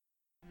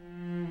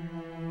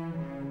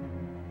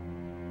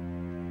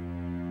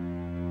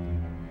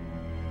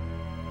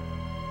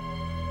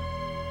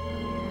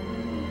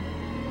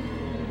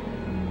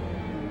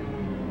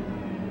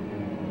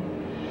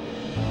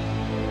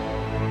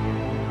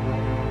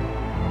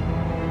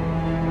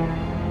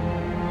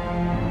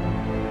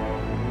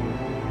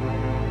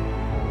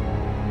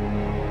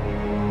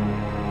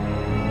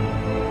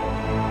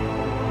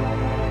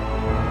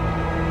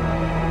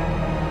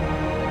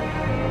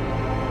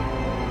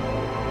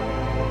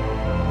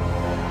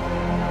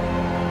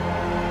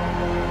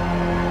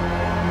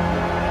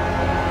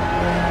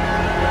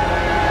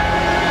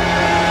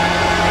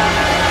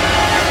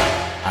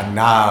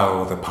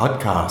now the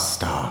podcast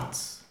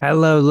starts.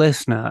 Hello,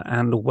 listener,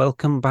 and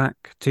welcome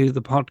back to the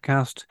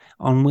podcast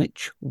on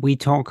which we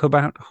talk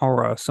about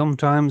horror.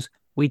 Sometimes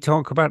we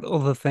talk about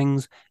other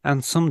things,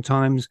 and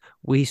sometimes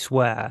we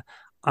swear.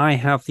 I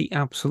have the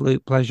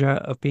absolute pleasure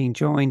of being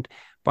joined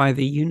by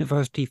the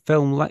university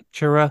film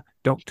lecturer,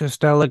 Dr.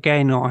 Stella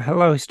Gaynor.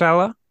 Hello,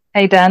 Stella.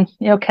 Hey, Dan.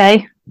 You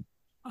okay?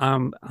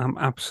 I'm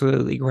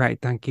absolutely great.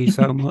 Thank you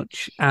so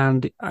much.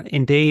 And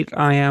indeed,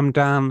 I am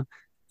Dan,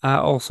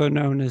 also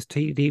known as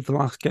TD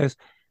Velasquez,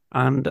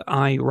 and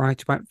I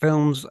write about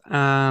films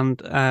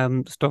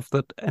and stuff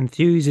that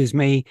enthuses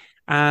me.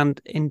 And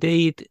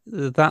indeed,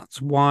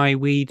 that's why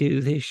we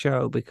do this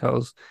show,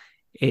 because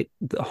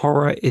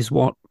horror is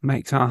what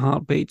makes our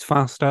heartbeats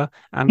faster.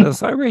 And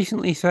as I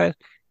recently said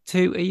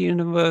to a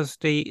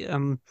university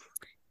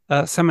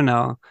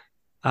seminar,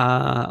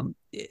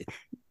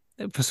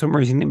 for some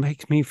reason, it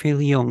makes me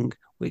feel young,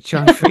 which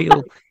I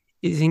feel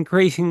is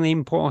increasingly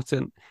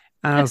important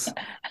as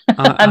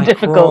I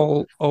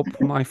crawl up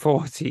my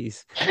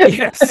 40s.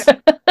 Yes.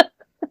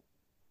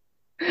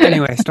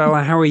 Anyway,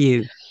 Stella, how are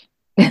you?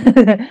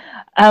 I'm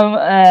all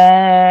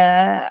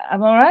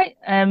right.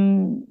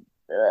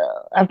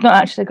 I've not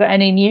actually got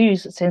any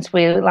news since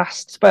we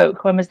last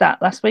spoke. When was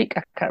that? Last week?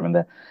 I can't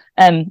remember.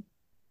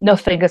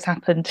 Nothing has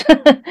happened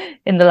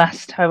in the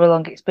last however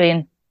long it's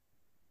been.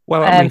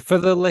 Well, I mean, for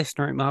the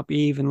listener, it might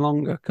be even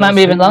longer. Might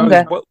be even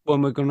longer.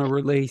 When we're going to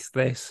release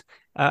this.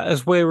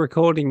 As we're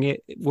recording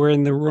it, we're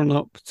in the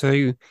run-up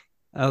to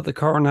the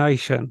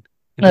coronation.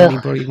 If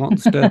anybody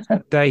wants to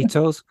date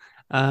us.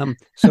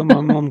 So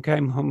my mum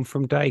came home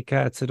from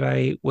daycare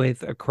today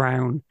with a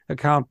crown, a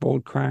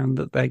cardboard crown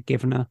that they'd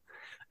given her.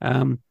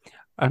 And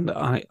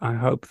I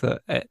hope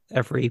that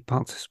every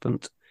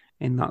participant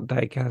in that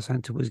daycare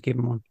centre was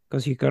given one,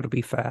 because you've got to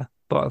be fair.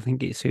 But I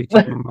think it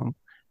suited my mum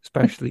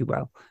especially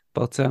well.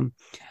 But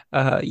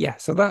yeah,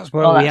 so that's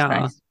where we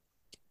are.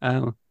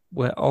 Nice.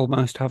 We're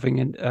almost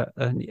having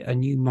a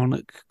new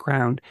monarch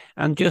crowned.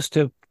 And just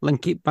to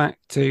link it back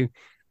to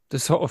the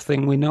sort of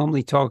thing we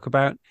normally talk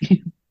about,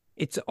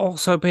 it's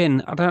also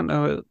been, I don't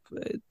know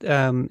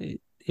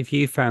if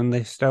you found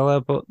this,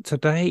 Stella, but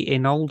today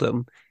in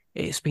Oldham,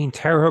 it's been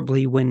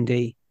terribly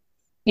windy.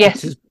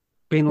 Yes, it's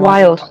been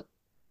wild. Like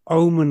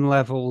omen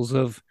levels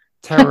of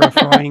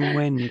terrifying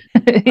wind.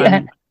 Yeah.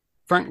 And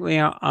frankly,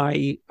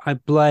 I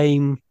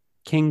blame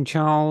King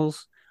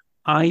Charles.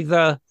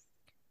 Either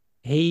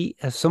he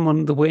has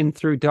summoned the wind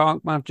through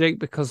dark magic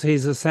because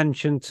his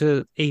ascension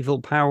to evil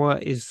power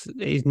is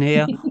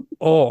near,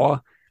 or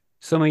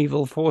some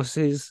evil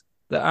forces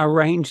that are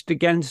ranged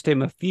against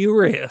him are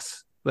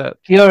furious that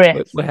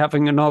we're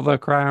having another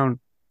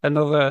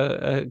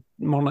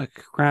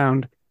monarch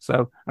crowned.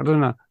 So I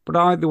don't know, but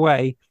either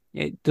way,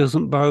 it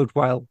doesn't bode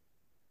well.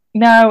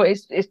 No,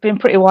 it's been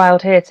pretty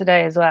wild here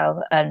today as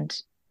well, and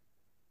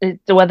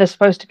the weather's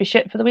supposed to be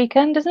shit for the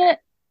weekend, isn't it?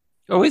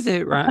 Oh, is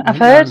it? Right. I've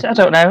heard. I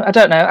don't know.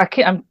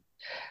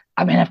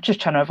 I'm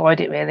just trying to avoid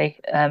it, really.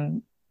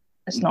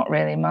 It's not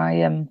really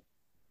my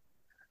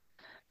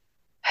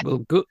well,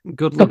 good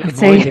luck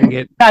avoiding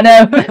it. I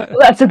know. Well,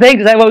 that's the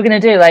thing. Like, what we're going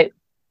to do, like,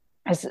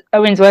 as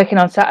Owen's working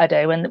on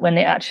Saturday when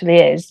it actually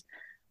is,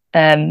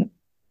 my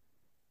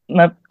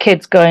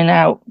kids going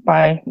out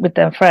with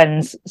their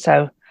friends. So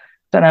I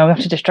don't know. I have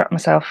to distract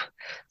myself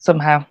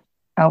somehow.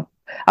 I'll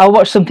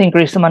watch something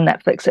gruesome on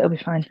Netflix. It'll be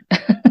fine.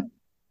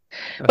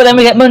 But then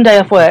we get Monday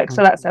off work,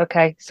 so that's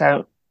okay.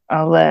 So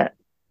I'll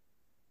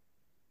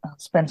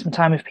spend some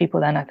time with people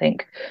then, I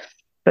think.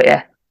 But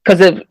yeah, because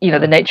of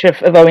the nature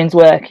of Owen's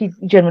work, he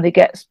generally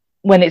gets,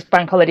 when it's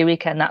bank holiday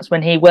weekend, that's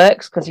when he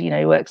works, because he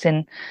works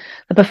in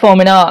the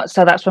performing arts,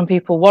 so that's when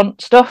people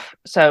want stuff.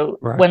 So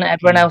when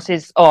everyone else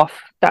is off,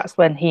 that's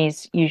when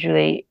he's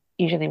usually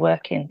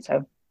working.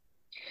 So,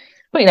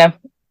 but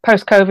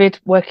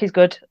post-COVID, work is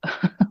good.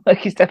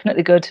 Work is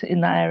definitely good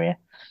in that area.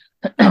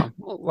 Oh,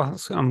 well,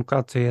 I'm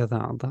glad to hear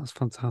that. That's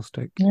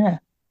fantastic. Yeah.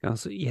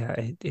 Because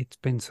it's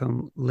been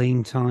some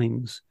lean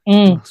times.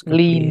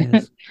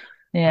 Lean.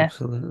 Yeah.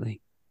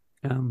 Absolutely.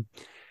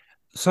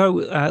 So,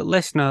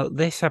 listener,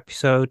 this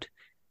episode,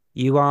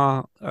 you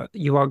are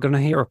going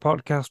to hear a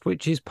podcast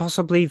which is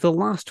possibly the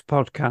last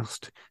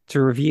podcast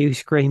to review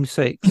Scream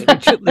 6,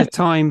 which at the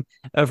time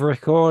of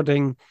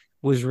recording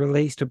was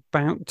released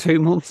about 2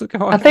 months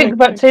ago. I think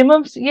about 2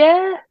 months.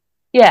 Yeah,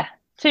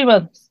 2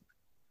 months.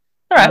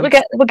 All right,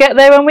 we'll get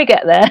there when we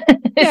get there.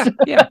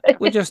 Yeah.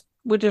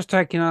 We're just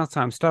taking our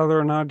time. Stella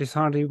and I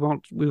decided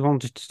we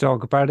wanted to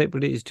talk about it,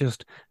 but it's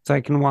just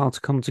taken a while to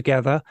come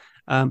together.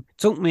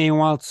 Took me a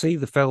while to see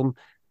the film,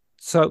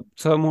 so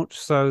much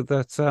so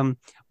that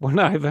when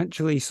I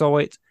eventually saw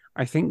it,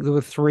 I think there were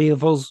 3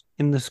 of us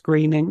in the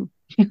screening.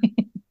 I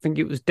think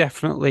it was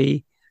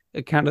definitely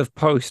a kind of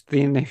post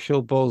the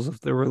initial buzz of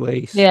the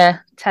release. Yeah,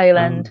 tail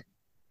end.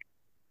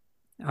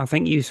 I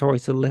think you saw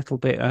it a little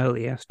bit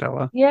earlier,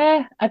 Stella.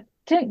 Yeah, I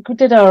think we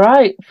did all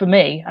right for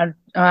me.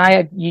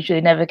 I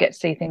usually never get to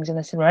see things in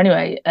the cinema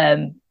anyway.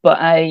 But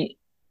I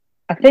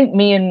think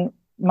me and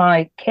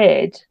my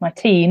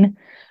teen,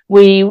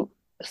 we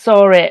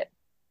saw it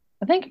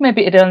I think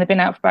maybe it had only been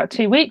out for about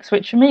 2 weeks,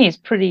 which for me is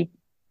pretty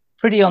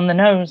on the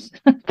nose,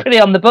 pretty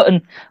on the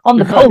button, on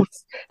the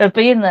pulse of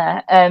being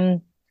there.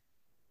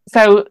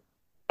 So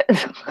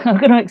I'm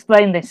going to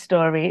explain this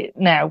story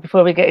now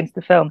before we get into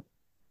the film.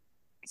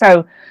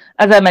 So,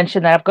 as I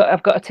mentioned, there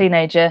I've got a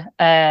teenager.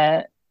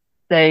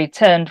 They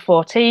turned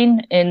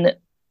 14 in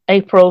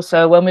April.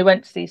 So when we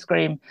went to see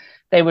Scream,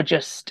 they were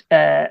just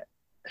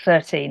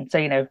 13.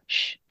 So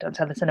shh, don't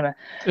tell the cinema.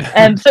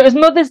 So it was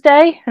Mother's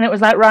Day, and it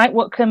was like, right,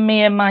 what can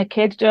me and my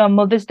kid do on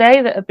Mother's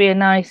Day that would be a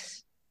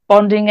nice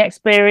bonding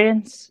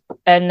experience?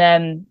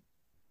 And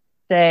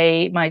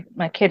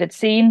my kid had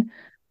seen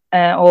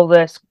all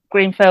the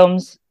Scream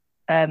films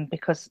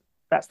because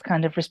that's the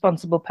kind of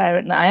responsible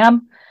parent that I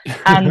am.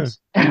 And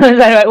I was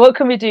like, right, what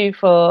can we do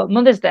for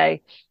Mother's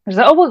Day? I was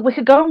like, oh, well, we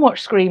could go and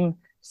watch Scream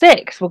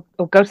 6. We'll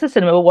go to the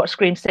cinema, we'll watch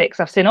Scream 6.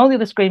 I've seen all the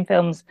other Scream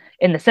films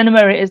in the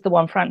cinema. It is the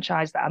one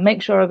franchise that I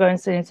make sure I go and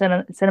see in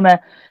cinema.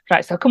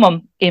 Right, so come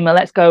on, Emma,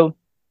 let's go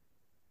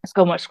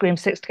and watch Scream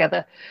 6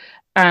 together.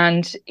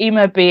 And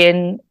Emma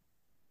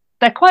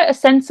they're quite a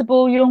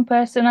sensible young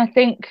person, I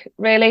think,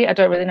 really. I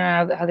don't really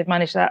know how they've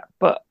managed that,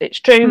 but it's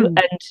true.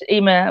 And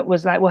Emma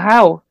was like, well,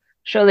 how?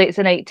 Surely it's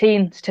an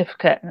 18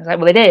 certificate. And I was like,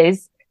 well, it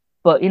is,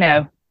 but,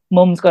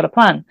 mum's got a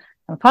plan.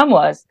 And the plan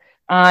was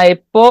I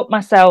bought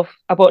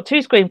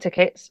 2 Scream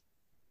tickets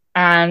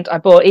and I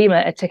bought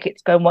Emma a ticket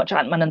to go and watch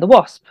Ant-Man and the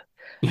Wasp.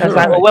 I was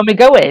like, well, when we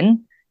go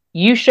in,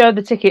 you show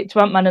the ticket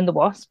to Ant-Man and the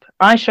Wasp.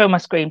 I show my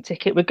Scream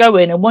ticket. We go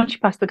in, and once you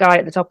pass the guy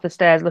at the top of the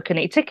stairs looking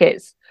at your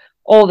tickets,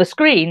 all the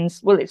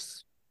screens, well,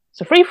 it's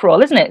a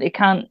free-for-all, isn't it? It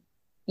can't,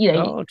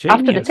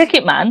 after the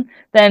ticket man,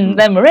 then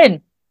we're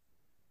in.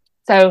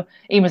 So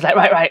Ian was like,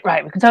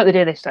 right, we can totally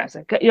do this. So I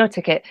said, get your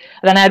ticket.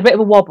 And then I had a bit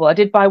of a wobble. I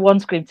did buy one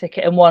Scream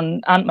ticket and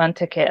one Ant-Man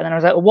ticket. And then I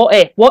was like, well,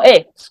 what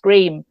if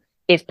Scream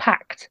is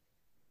packed?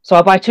 So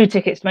I'll buy 2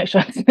 tickets to make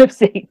sure there's no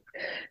seat.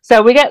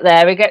 So we get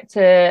there, we get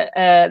to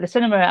the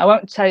cinema. I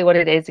won't tell you what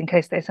it is in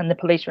case they send the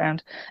police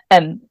round.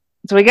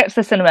 So we get to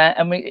the cinema,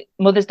 and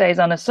Mother's Day is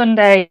on a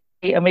Sunday,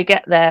 and we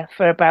get there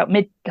for about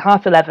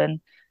 11:30.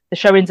 The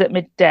showing's at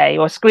midday,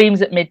 or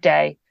Scream's at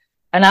midday,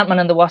 and Ant-Man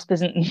and the Wasp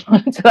isn't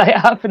until like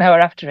half an hour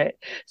after it.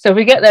 So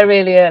we get there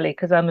really early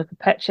because I'm a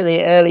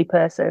perpetually early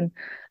person,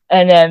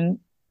 and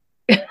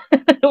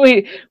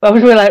we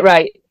were like,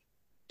 right,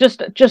 just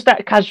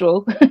that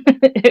casual,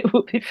 it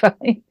will be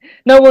fine.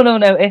 No one will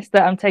notice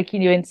that I'm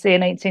taking you in to see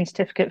an 18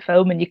 certificate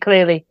film, and you're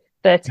clearly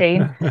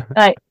 13.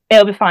 Like,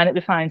 it'll be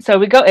fine. So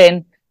we got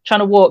in,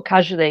 trying to walk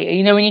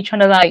casually. When you're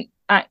trying to like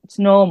act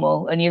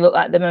normal and you look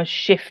like the most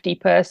shifty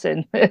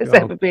person that's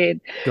ever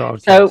been.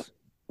 So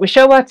we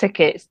show our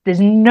tickets.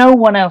 There's no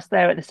one else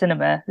there at the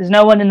cinema. There's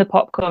no one in the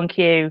popcorn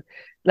queue.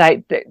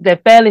 Like,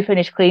 they've barely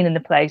finished cleaning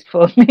the place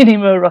before me and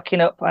him were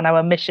rocking up on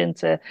our mission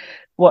to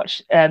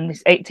watch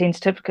this 18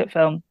 certificate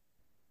film.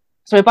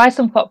 So we buy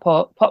some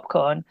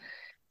popcorn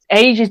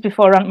ages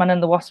before Ant-Man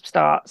and the Wasp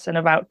starts, and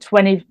about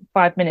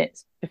 25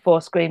 minutes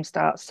before Scream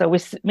starts. So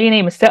me and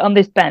him sit on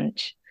this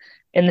bench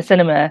in the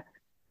cinema,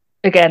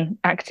 again,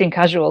 acting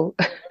casual.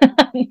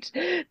 And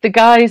the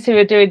guys who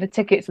are doing the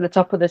tickets at the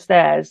top of the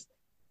stairs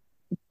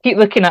keep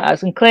looking at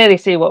us and clearly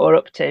see what we're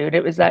up to. And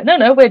it was like,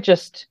 no, we're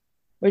just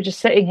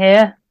sitting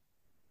here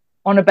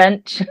on a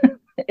bench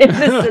in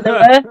the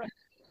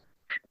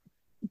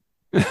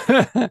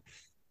cinema.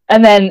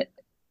 And then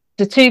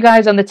the 2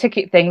 guys on the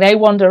ticket thing, they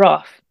wander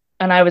off.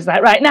 And I was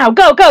like, right, now,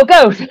 go.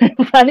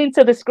 Ran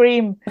into the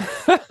Scream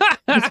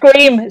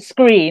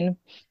screen.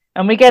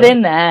 And we get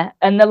in there,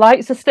 and the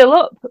lights are still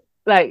up.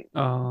 Like,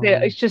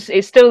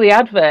 it's still the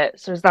advert.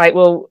 So it's like,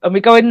 well, and we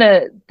go in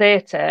the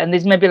theatre, and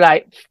there's maybe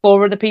like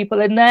 4 other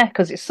people in there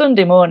because it's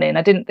Sunday morning.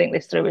 I didn't think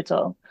this through at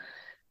all.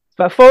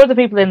 But 4 other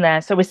people in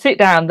there. So we sit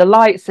down, the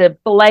lights are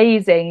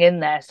blazing in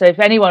there. So if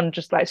anyone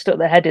just like stuck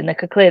their head in, they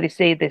could clearly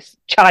see this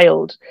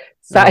child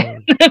sat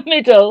in the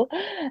middle.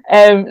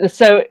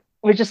 So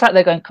we just sat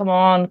there going, come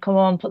on,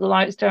 put the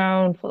lights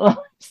down.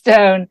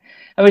 And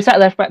we sat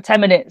there for about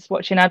 10 minutes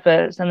watching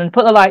adverts, and then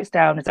put the lights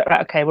down. It's like,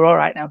 right, okay, we're all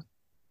right now.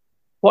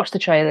 Watch the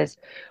trailers,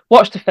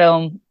 watch the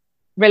film.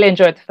 Really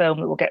enjoyed the film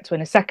that we'll get to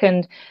in a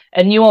second.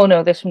 And you all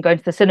know this from going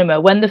to the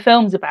cinema. When the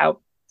film's about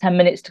 10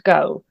 minutes to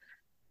go,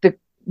 the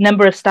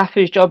number of staff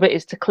whose job it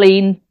is to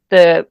clean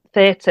the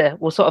theatre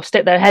will sort of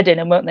stick their head in,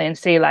 and won't they, and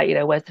see like,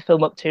 where's the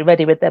film up to,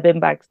 ready with their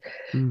bin bags.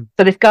 So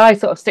this guy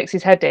sort of sticks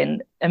his head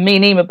in, and me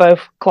and Emma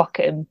both clock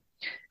him.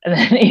 And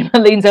then Emma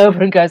leans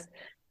over and goes,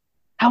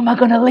 how am I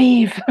going to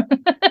leave?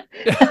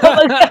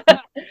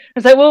 I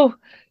was like, well,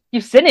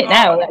 you've seen it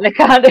now. Like,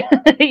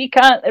 you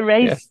can't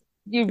erase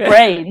your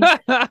brain.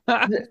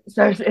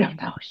 So,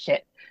 oh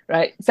shit,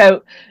 right?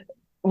 So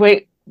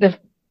the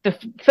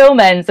film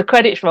ends, the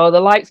credits roll, the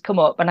lights come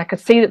up, and I could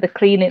see that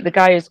the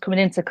guy who's coming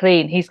in to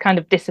clean, he's kind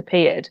of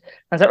disappeared.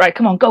 I was like, right,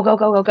 come on, go.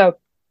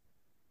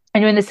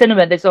 And you're in the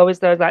cinema. There's always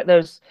they're like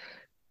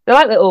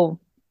little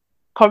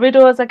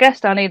corridors, I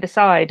guess, down either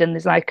side, and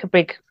there's like a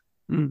big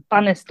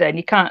banister, and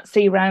you can't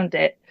see around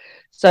it.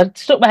 So I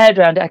stuck my head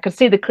around it. I could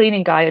see the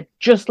cleaning guy had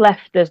just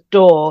left the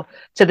door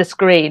to the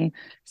screen.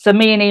 So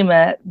me and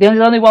Ema, there's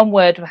only one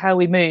word of how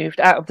we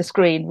moved out of the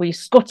screen. We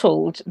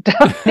scuttled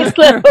down this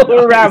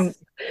little ramp,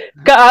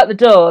 got out the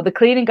door. The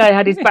cleaning guy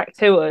had his back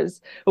to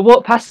us. We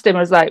walked past him. I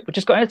was like, we're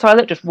just going to the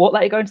toilet. Just walk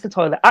like you're going to the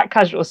toilet. Act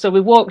casual. So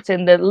we walked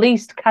in the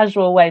least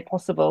casual way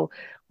possible,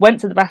 went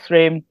to the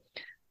bathroom,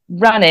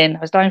 ran in. I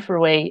was down for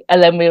a wee.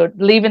 And then we were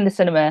leaving the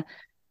cinema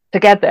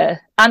together.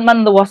 Ant-Man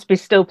and the Wasp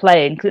is still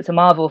playing because it's a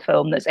Marvel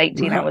film that's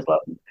 18 hours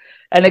long.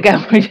 And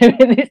again, we're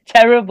doing this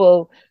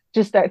terrible,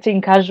 just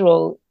acting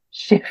casual,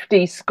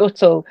 shifty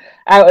scuttle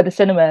out of the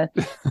cinema,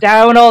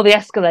 down all the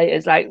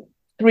escalators, like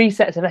 3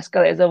 sets of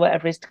escalators or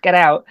whatever it is to get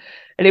out.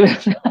 And it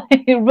was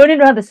like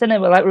running around the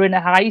cinema like we're in a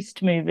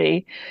heist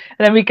movie.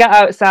 And then we got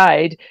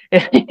outside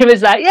and he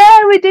was like, yeah,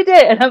 we did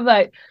it. And I'm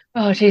like,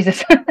 oh,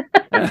 Jesus.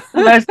 The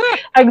most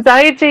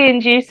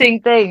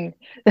anxiety-inducing thing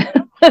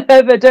I've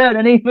ever done.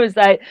 And he was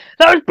like,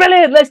 that was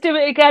brilliant. Let's do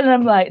it again. And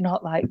I'm like,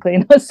 not likely.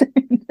 Not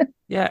soon.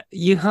 Yeah,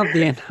 you had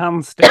the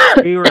enhanced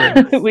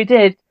experience. We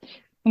did.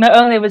 Not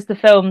only was the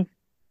film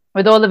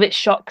with all of its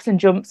shocks and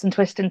jumps and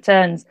twists and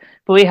turns,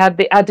 but we had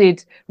the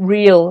added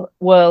real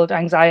world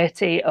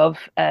anxiety of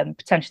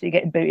potentially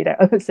getting booted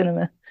out of the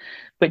cinema,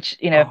 which,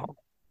 you know,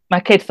 my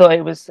kid thought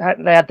it was,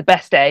 they had the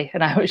best day.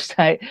 And I was just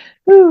like,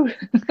 woo.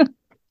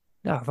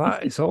 Yeah,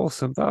 that is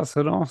awesome. That's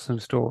an awesome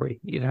story.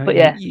 You know, but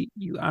yeah,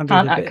 you added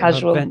a bit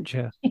of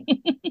adventure.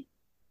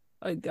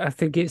 I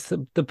think it's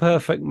the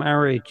perfect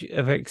marriage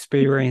of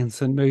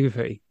experience and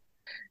movie.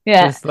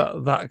 Yeah, just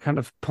that kind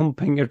of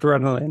pumping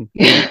adrenaline.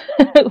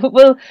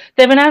 Well,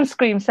 they've announced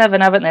Scream 7,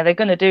 haven't they? They're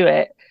going to do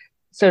it.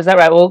 So is that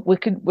right? Well,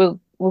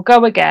 we'll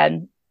go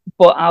again,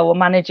 but I will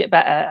manage it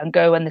better and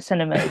go when the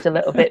cinema is a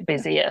little bit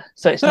busier.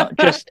 So it's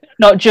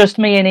not just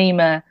me and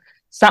Ema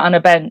sat on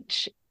a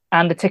bench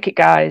and the ticket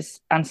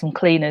guys and some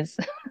cleaners.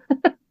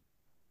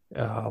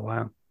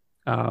 Oh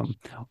wow!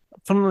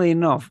 Funnily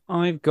enough,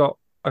 I've got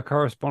a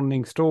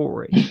corresponding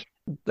story.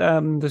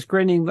 The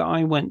screening that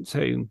I went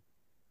to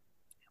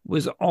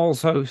was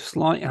also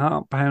slight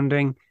heart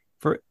pounding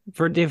for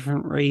a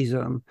different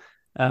reason,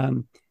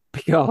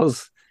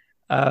 because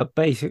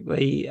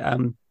basically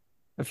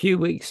a few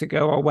weeks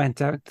ago I went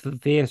out to the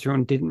theatre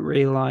and didn't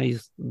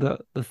realise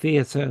that the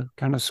theatre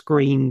kind of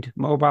screened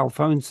mobile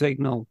phone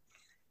signal,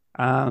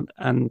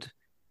 and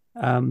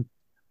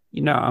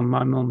you know, I'm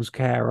my mum's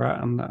carer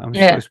and I'm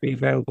supposed to be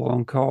available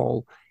on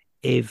call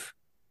if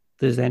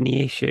there's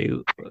any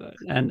issue.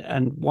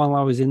 And while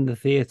I was in the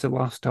theatre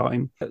last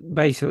time,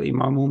 basically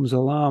my mum's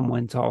alarm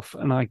went off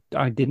and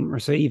I didn't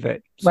receive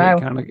it. So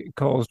It kind of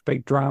caused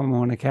big drama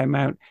when I came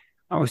out.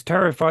 I was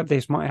terrified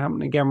this might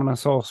happen again when I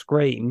saw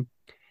Scream.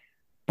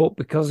 But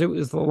because it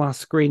was the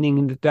last screening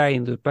in the day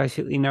and there's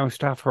basically no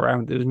staff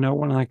around, there was no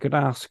one I could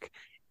ask,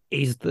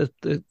 is the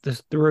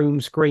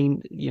room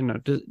screen, you know,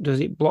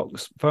 does it block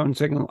phone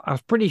signal? I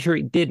was pretty sure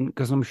it didn't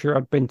because I'm sure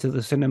I'd been to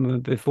the cinema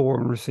before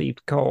and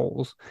received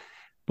calls.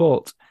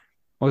 But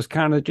I was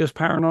kind of just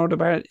paranoid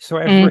about it. So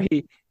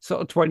every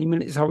sort of 20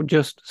 minutes, I would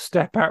just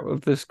step out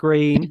of the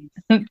screen.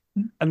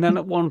 And then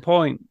at one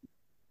point,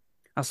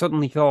 I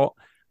suddenly thought,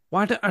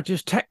 why don't I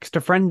just text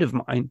a friend of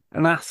mine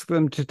and ask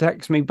them to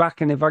text me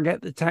back? And if I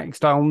get the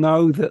text, I'll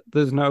know that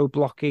there's no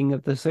blocking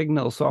of the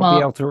signal. So I'll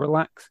be able to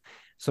relax.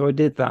 So I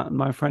did that. And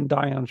my friend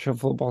Diane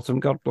Shufflebottom,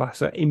 God bless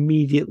her,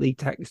 immediately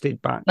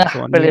texted back.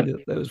 So I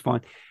knew that was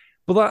fine.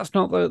 But that's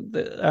not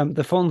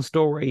the fun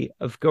story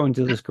of going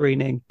to the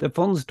screening. The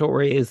fun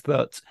story is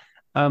that,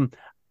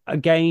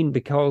 again,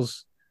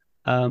 because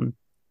of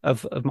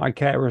my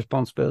care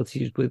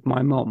responsibilities with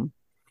my mum,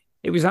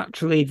 it was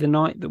actually the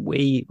night that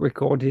we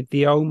recorded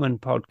the Omen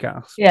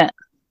podcast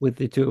with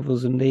the two of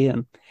us and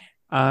Ian.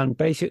 And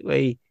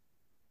basically,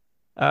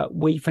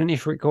 we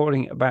finished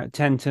recording at about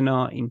 10 to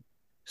 9.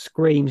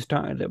 Scream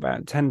started at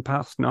about 10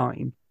 past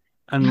 9.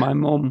 And my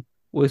mum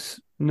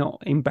was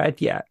not in bed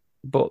yet,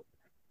 but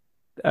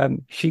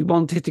she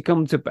wanted to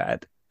come to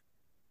bed,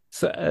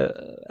 so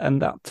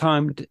and that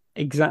timed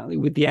exactly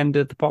with the end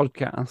of the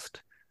podcast.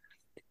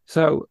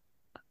 So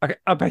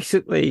I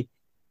basically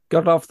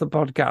got off the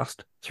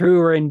podcast, threw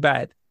her in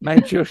bed,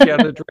 made sure she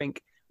had a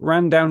drink,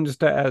 ran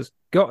downstairs,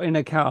 got in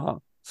a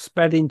car,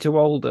 sped into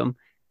Oldham,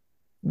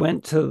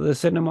 went to the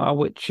cinema,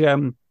 which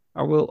I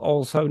will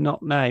also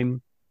not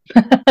name,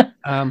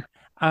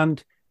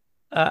 and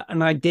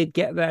I did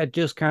get there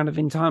just kind of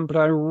in time, but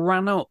I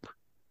ran up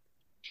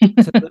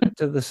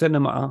to the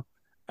cinema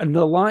and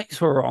the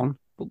lights were on,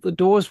 but the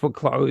doors were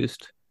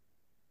closed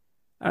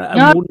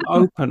and wouldn't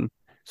open.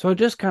 So I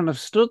just kind of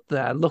stood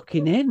there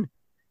looking in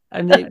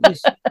and it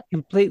was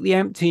completely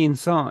empty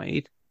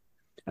inside.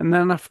 And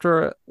then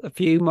after a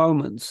few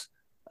moments,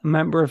 a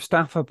member of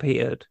staff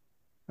appeared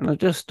and I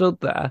just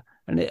stood there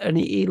and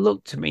he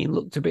looked at me and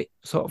looked a bit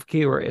sort of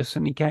curious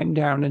and he came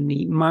down and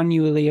he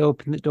manually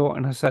opened the door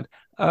and I said,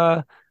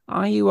 are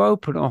you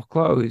open or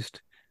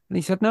closed? And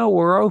he said, no,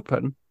 we're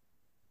open.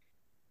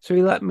 So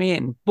he let me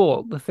in.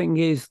 But the thing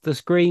is, the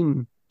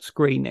Scream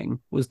screening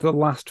was the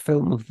last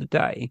film of the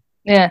day.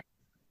 Yeah.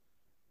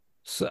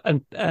 So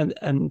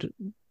and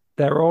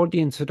their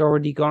audience had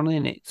already gone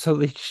in it. So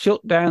they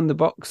shut down the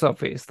box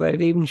office.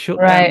 They'd even shut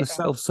down the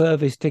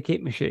self-service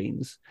ticket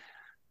machines.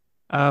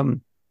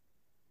 And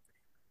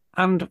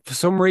for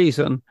some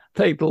reason,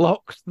 they'd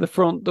locked the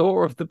front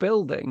door of the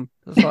building.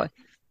 It's like,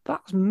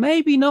 that's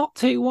maybe not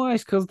too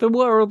wise, because there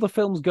were other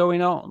films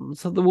going on.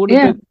 So there would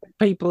have been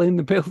people in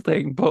the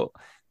building, but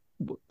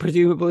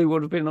presumably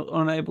would have been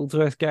unable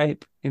to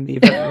escape in the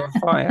event of a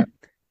fire.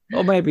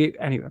 Or maybe,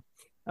 anyway.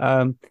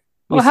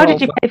 How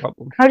did you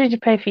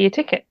pay for your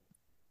ticket?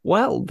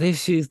 Well,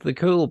 this is the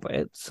cool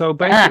bit. So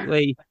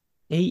basically,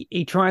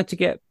 he tried to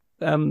get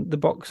the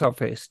box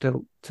office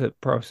to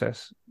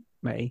process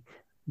me,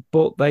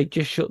 but they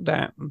just shut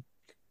down.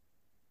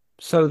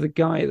 So the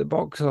guy at the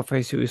box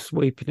office who was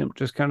sweeping up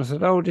just kind of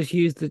said, "Oh, just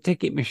use the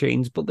ticket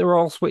machines," but they're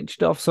all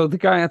switched off. So the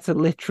guy had to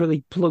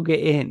literally plug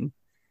it in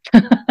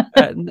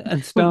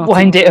and start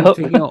wind it up.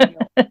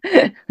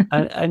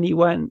 and he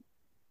went,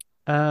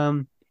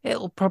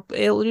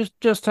 it'll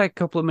just take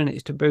a couple of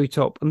minutes to boot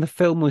up, and the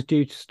film was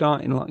due to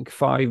start in like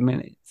 5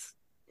 minutes.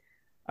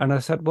 And I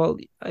said, "Well,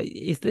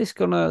 is this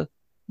gonna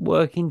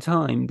work in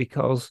time?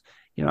 Because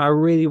I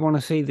really want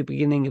to see the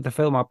beginning of the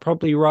film. I'd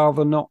probably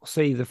rather not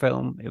see the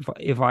film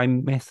if I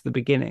miss the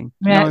beginning,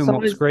 knowing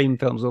what Scream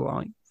films are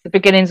like. The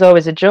beginning's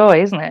always a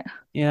joy, isn't it?"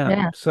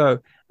 Yeah. So,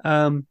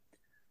 and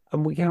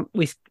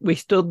we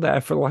stood there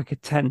for like a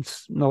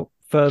tense, not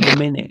further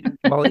minute.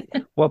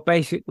 Well,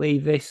 basically,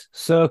 this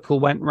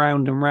circle went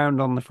round and round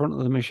on the front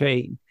of the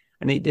machine,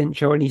 and it didn't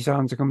show any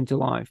signs of coming to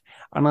life.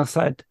 And I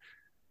said,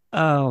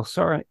 "Oh,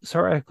 sorry,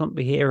 I couldn't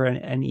be here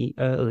any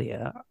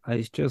earlier.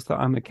 It's just that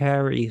I'm a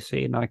carer, you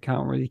see, and I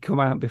can't really come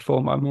out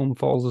before my mum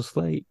falls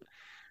asleep."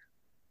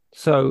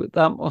 So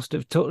that must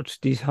have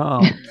touched his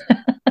heart,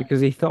 because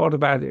he thought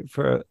about it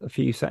for a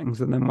few seconds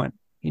and then went,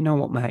 "You know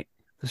what, mate?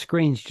 The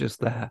screen's just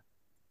there.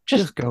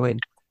 Just go in."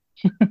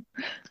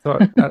 So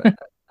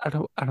I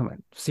don't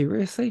went,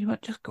 "Seriously?" He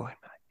went, "Just go in,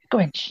 mate. Go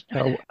in."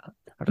 So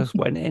I just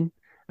went in,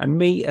 and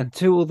me and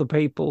 2 other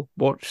people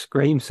watched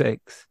Scream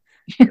 6.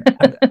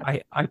 And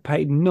I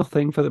paid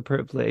nothing for the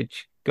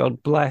privilege.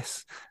 God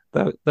bless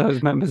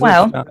those members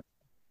of staff.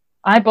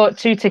 I bought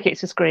 2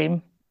 tickets to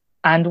Scream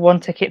and 1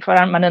 ticket for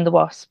Ant-Man and the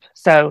Wasp.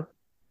 So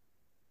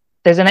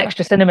there's an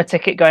extra cinema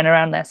ticket going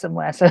around there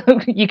somewhere, so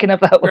you can have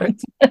that one.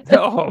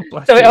 Oh,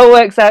 bless so you. It all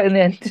works out in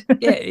the end.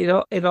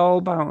 Yeah, it all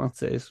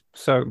balances.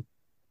 So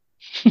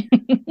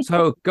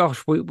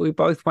gosh, we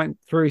both went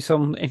through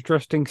some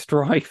interesting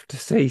strife to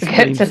see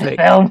Scream 6,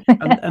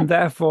 and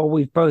therefore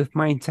we've both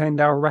maintained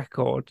our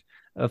record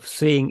of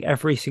seeing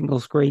every single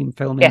Scream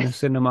film in the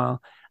cinema.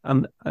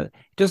 And it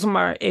doesn't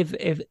matter if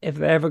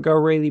they ever go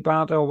really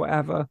bad or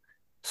whatever.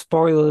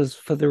 Spoilers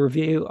for the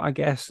review, I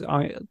guess.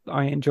 I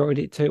enjoyed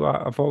it too.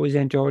 I've always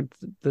enjoyed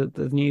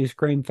the new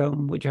Scream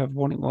film, whichever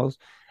one it was.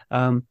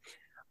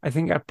 I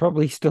think I'd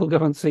probably still go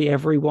and see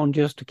every one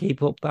just to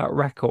keep up that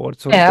record.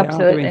 So if they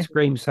are doing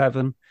Scream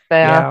 7,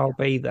 I'll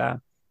be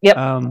there.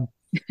 Yep.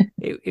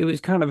 It was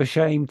kind of a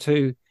shame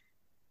to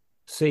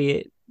see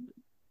it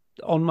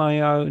on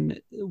my own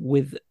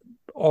with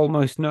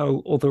almost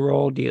no other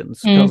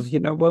audience, because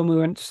when we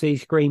went to see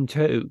Scream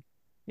 2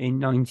 in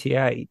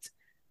 98,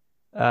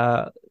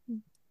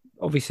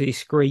 obviously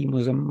Scream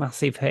was a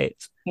massive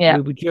hit.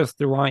 We were just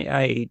the right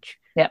age.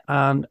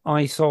 And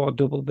I saw a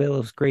double bill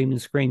of Scream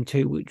and Scream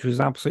 2, which was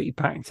absolutely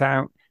packed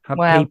out. Had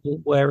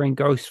people wearing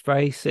ghost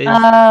faces,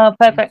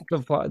 perfect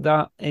stuff like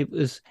that. It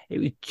was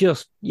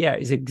just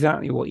it's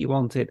exactly what you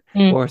wanted.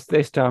 Whereas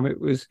this time it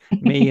was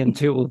me and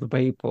 2 other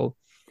people.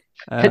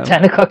 At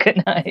 10 o'clock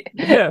at night.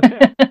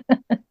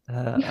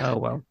 Oh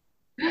well.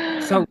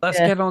 So let's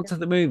get on to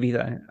the movie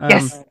then.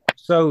 Yes.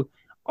 So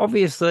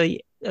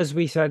obviously, as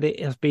we said, it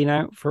has been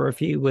out for a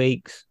few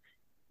weeks.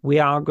 We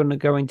are going to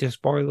go into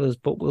spoilers,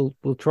 but we'll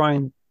try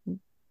and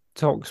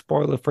talk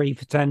spoiler free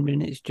for 10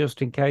 minutes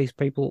just in case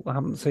people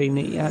haven't seen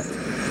it yet.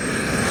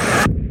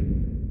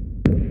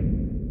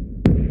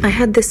 I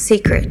had this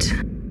secret.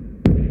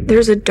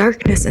 There's a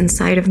darkness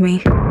inside of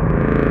me.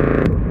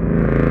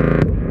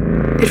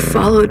 It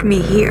followed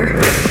me here.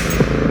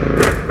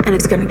 And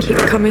it's gonna keep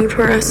coming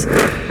for us.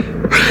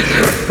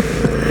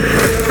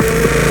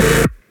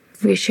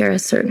 We share a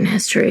certain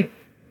history.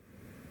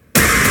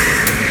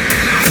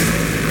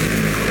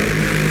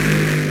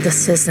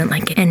 This isn't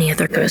like any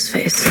other ghost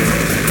face.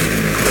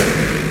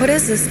 What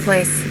is this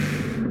place?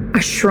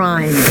 A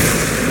shrine.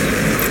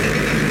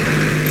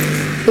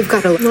 We've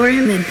got to lure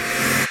him in.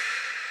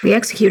 We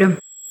execute him.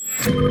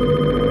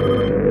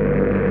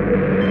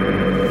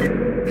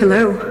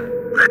 Hello?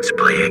 Let's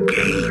play a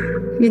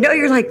game. You know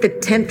you're like the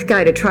 10th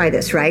guy to try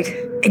this, right?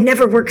 It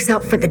never works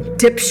out for the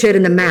dipshit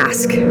in the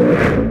mask.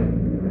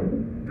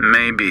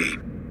 Maybe.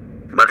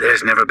 But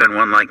there's never been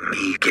one like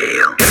me,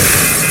 Gale.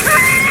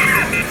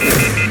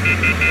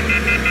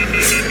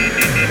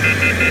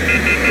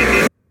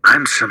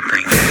 I'm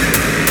something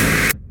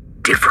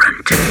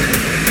different.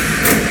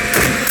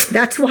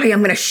 That's why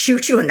I'm gonna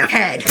shoot you in the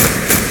head.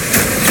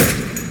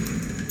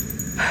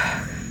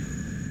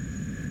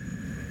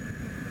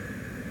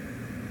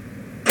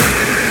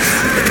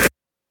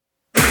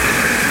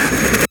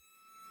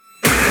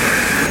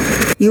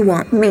 You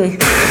want me.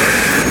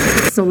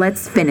 So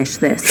let's finish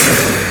this.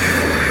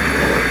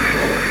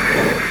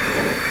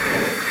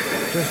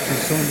 Just to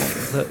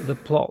sum up the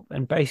plot,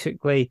 and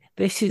basically,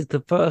 this is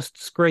the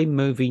first Scream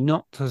movie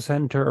not to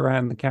centre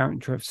around the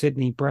character of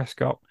Sidney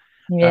Prescott,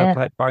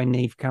 played by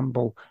Neve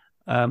Campbell.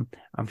 I'm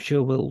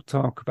sure we'll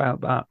talk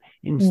about that.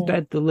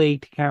 Instead, the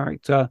lead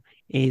character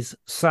is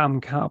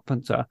Sam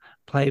Carpenter,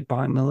 played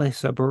by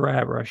Melissa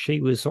Barrera. She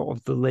was sort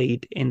of the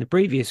lead in the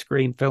previous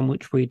Scream film,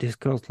 which we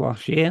discussed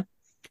last year,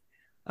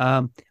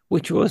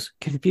 which was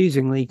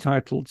confusingly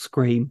titled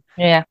Scream.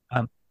 Yeah.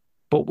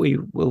 But we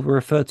will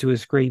refer to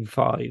as Scream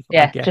 5.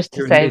 Yeah, I guess, just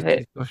to save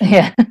it.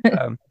 Yeah.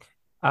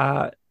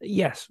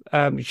 Yes.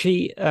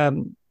 She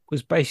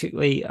was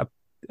basically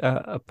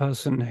a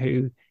person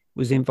who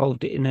was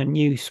involved in a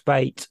new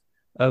spate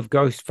of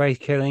Ghostface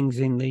killings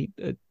in the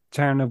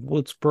town of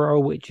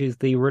Woodsboro, which is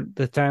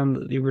the town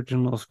that the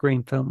original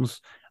Scream films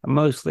are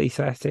mostly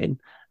set in.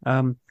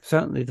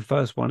 Certainly the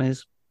first one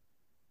is.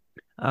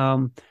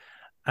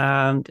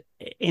 And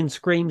in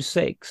Scream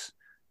 6,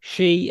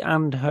 she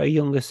and her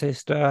younger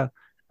sister,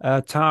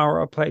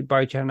 Tara, played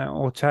by Jenna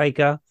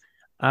Ortega,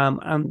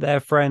 and their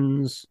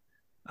friends,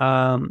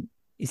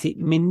 is it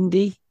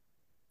Mindy?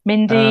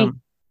 Mindy.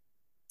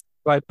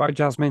 Played by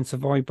Jasmine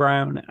Savoy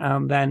Brown,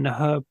 and then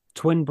her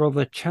twin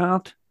brother,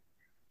 Chad,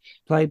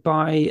 played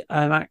by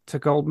an actor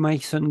called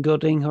Mason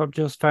Gooding, who I've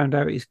just found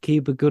out is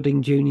Cuba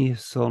Gooding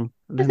Jr.'s son.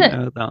 I didn't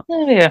know that.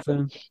 Oh, yeah.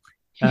 So,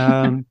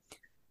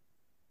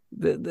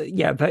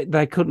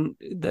 they couldn't.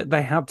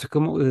 They had to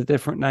come up with a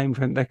different name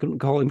for him. They couldn't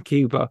call him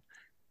Cuba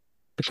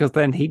because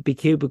then he'd be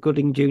Cuba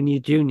Gooding Jr.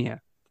 Jr.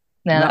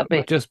 No, that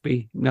would just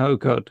be no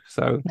good.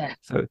 So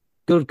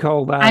good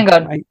call there. Hang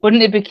on,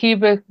 wouldn't it be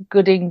Cuba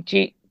Gooding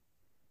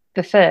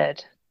the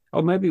third?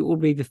 Or maybe it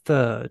would be the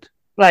third.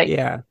 Right.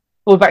 Yeah.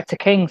 We're back to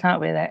Kings,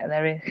 aren't we?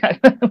 There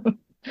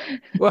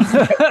Well,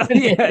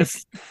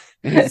 yes.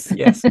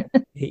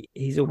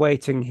 He's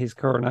awaiting his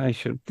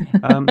coronation.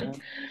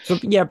 So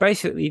yeah,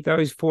 basically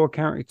those four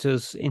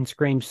characters in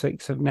Scream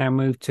 6 have now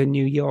moved to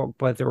New York,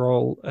 where they're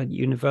all at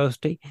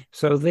university.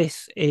 So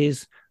this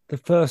is the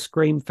first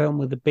Scream film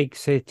with a big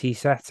city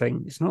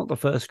setting. It's not the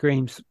first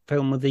Scream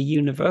film with a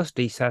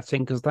university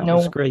setting, because that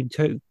was Scream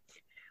 2,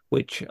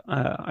 which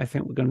I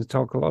think we're going to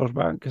talk a lot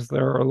about because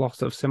there are a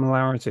lot of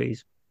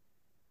similarities.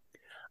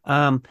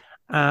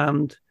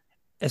 And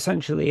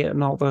essentially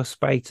another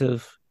spate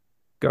of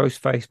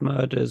Ghostface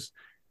murders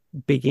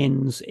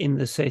begins in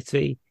the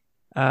city,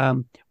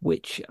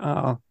 which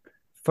are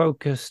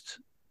focused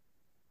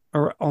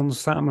on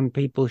Sam and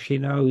people she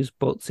knows,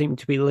 but seem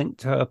to be linked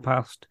to her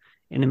past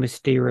in a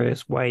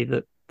mysterious way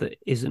that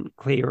isn't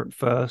clear at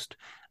first.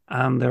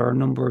 And there are a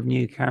number of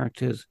new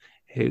characters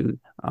who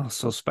are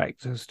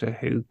suspect as to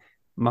who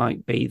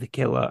might be the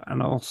killer.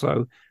 And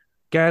also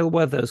Gail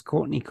Weathers,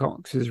 Courtney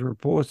Cox's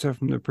reporter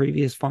from the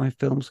previous 5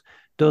 films,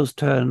 does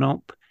turn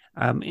up,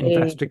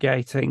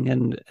 investigating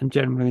and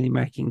generally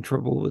making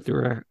trouble with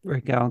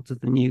regard to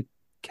the new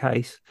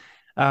case.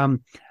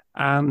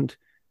 And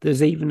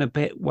there's even a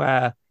bit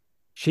where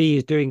she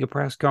is doing a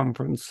press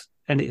conference,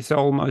 and it's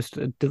almost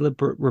a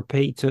deliberate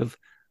repeat of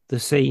the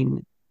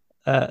scene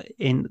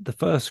in the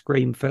first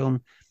Scream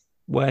film,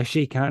 where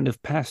she kind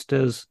of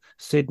pesters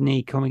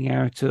Sidney coming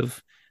out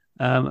of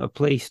a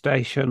police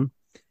station.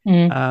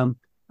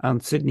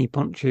 And Sidney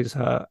punches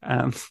her,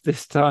 and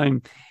this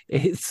time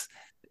it's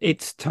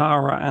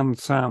Tara and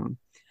Sam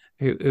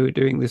who are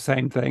doing the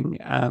same thing,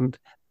 and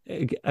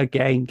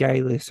again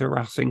Gail is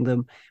harassing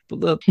them. But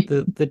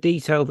the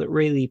detail that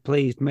really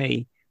pleased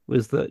me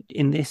was that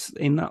in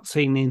that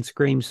scene in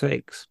Scream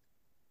 6,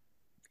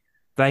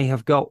 they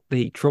have got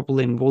the Trouble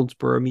in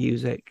Woodsboro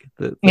music,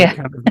 the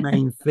kind of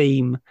main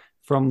theme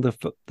from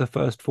the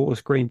first 4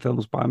 Scream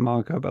films by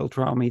Margot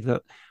Beltrami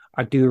that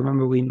I do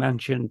remember we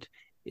mentioned.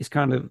 It's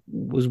kind of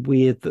was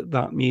weird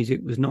that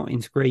music was not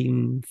in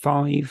Scream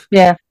 5.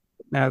 Yeah.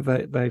 Now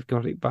they've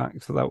got it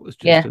back, so that was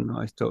just a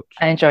nice touch.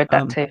 I enjoyed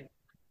that too.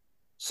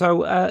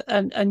 So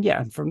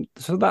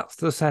so that's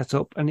the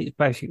setup, and it's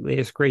basically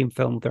a Scream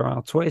film. There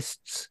are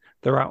twists,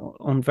 there are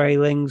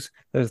unveilings.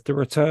 There's the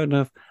return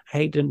of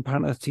Hayden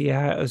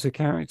Panettiere as a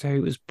character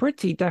who was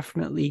pretty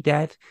definitely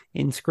dead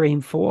in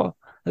Scream 4,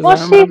 as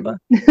I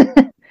remember.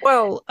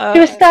 Well, she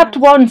was stabbed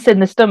once in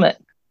the stomach.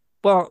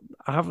 Well,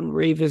 I haven't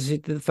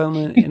revisited the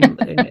film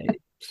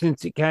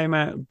since it came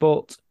out,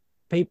 but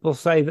people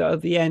say that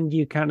at the end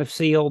you kind of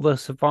see all the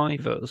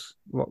survivors,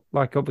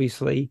 like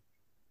obviously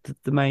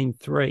the main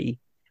 3,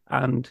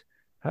 and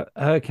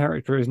her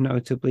character is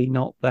notably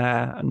not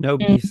there, and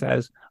nobody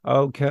says,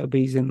 "Oh,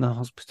 Kirby's in the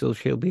hospital;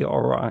 she'll be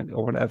all right,"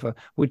 or whatever,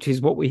 which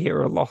is what we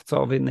hear a lot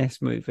of in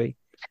this movie.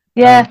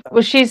 Yeah,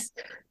 well, she's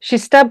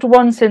stabbed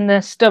once in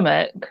the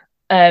stomach,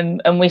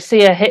 and we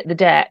see her hit the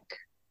deck.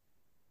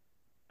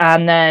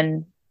 And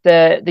then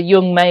the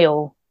young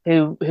male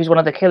who's one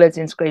of the killers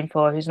in Scream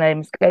 4, whose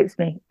name escapes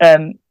me,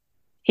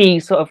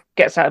 he sort of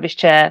gets out of his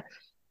chair,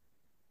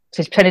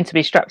 so he's pretending to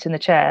be strapped in the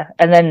chair,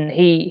 and then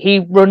he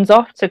runs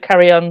off to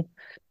carry on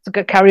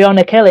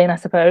a killing, I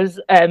suppose.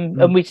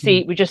 And we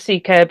just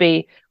see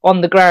Kirby on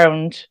the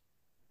ground,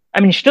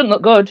 I mean, she doesn't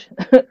look good,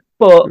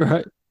 but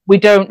Right. we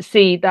don't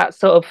see that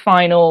sort of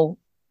final,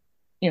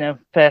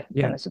 for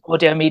Yeah.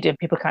 audio medium,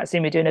 people can't see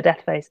me doing a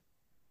death face.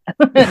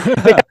 We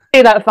don't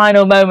see that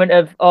final moment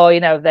of,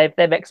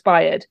 they've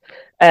expired.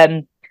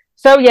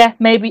 So yeah,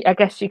 maybe, I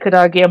guess you could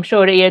argue, I'm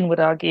sure Ian would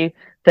argue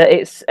that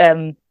it's,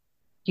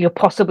 you could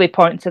possibly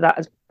point to that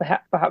as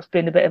perhaps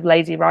being a bit of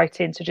lazy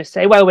writing to just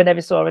say, well, we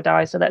never saw her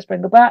die, so let's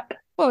bring her back.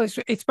 Well,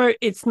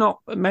 it's not,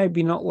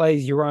 maybe not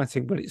lazy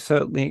writing, but it's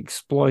certainly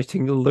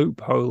exploiting a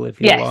loophole, if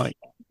you Yes. like.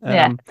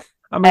 Yeah.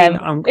 I mean,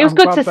 it was I'm good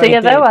glad to they see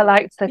her, though. did. I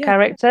liked her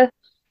character.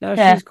 No,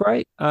 Yeah. she's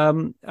great.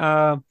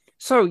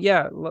 So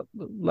yeah,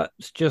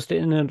 let's just,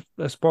 in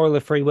a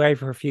spoiler-free way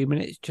for a few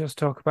minutes, just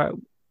talk about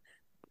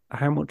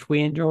how much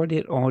we enjoyed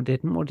it or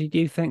didn't. What did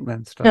you think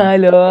then, Steph? I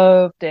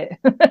loved it.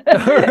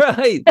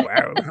 Right.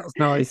 Wow, that's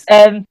nice.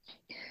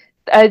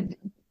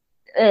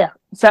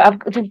 So I've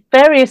got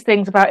various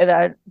things about it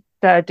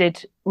that I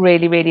did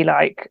really, really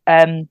like.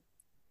 And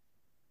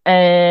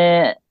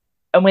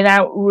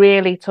without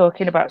really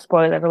talking about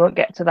spoilers, I won't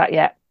get to that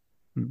yet.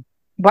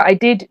 But I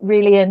did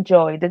really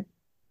enjoy the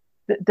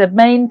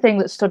main thing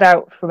that stood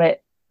out from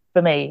it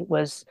for me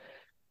was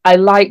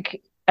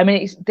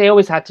they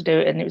always had to do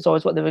it, and it was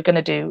always what they were going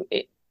to do.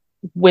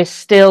 We're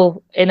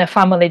still in a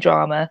family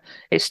drama.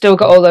 It's still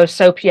got all those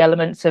soapy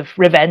elements of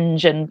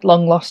revenge and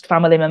long lost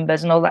family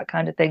members and all that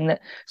kind of thing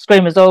that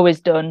Scream has always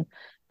done.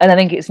 And I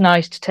think it's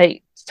nice to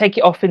take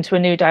it off into a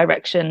new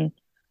direction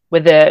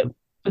with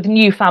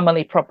new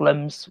family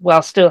problems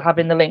while still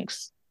having the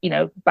links,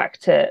 back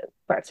to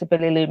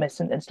Billy Loomis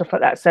and stuff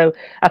like that. So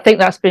I think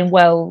that's been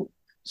well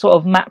sort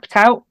of mapped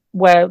out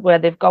where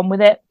they've gone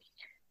with it.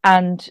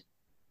 And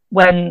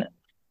when,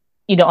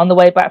 on the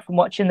way back from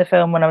watching the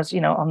film, when I was,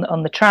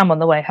 on the tram on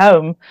the way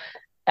home,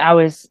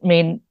 me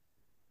and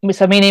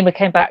Emma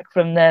came back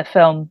from the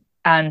film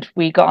and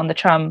we got on the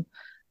tram,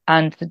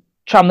 and the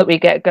tram that we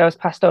get goes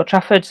past Old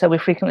Trafford, so we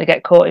frequently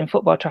get caught in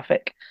football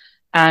traffic.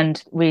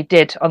 And we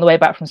did on the way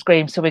back from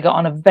Scream, so we got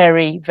on a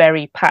very,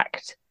 very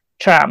packed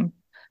tram.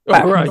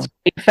 Right.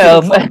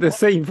 Film. Just like the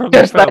scene from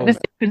just the film. like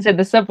the sequence in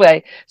the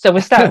subway. So we're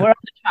on the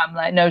tram,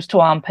 like nose to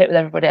armpit with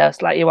everybody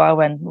else, like you are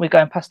when we're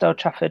going past Old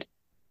Trafford.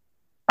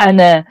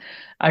 And I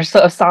was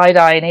sort of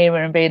side-eyeing Emma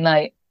and being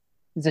like,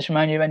 does this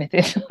remind you of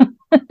anything?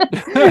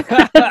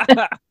 Because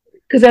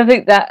I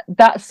think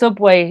that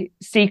subway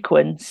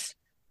sequence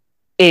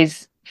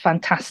is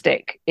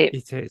fantastic.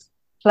 It is.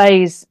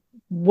 Plays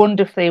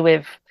wonderfully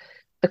with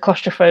the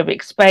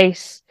claustrophobic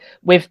space,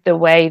 with the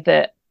way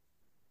that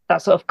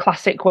sort of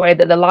classic way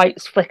that the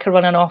lights flicker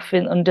on and off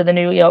under the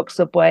New York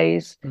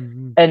subways.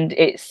 Mm-hmm. And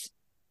it's,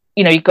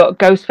 you've got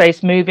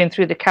Ghostface moving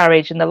through the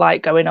carriage and the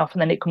light going off,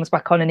 and then it comes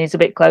back on and he's a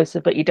bit closer,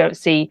 but you don't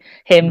see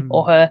him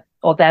or her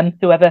or them,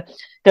 whoever,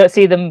 don't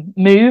see them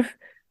move.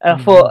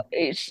 And I thought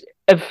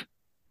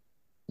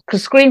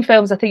because Scream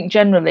films, I think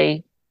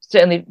generally,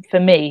 certainly for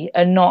me,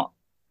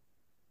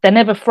 they're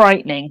never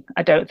frightening.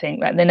 I don't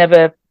think I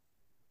never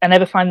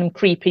find them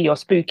creepy or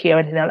spooky or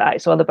anything like that.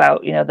 It's all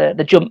about,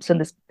 the jumps and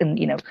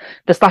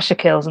the slasher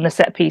kills and the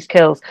set piece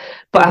kills.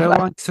 But they're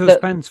like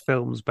suspense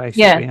films,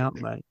 basically,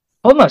 aren't they?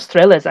 Almost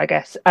thrillers, I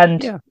guess.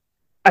 And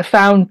I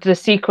found the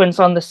sequence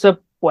on the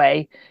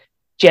subway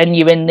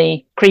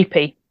genuinely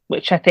creepy,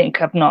 which I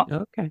think I've not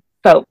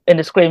felt in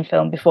a Scream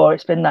film before.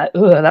 It's been like,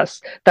 oh,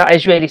 that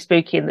is really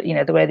spooky.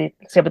 The way they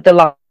say with the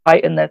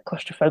light and the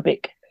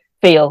claustrophobic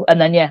feel,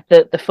 and then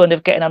the fun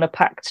of getting on a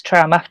packed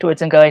tram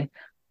afterwards and going,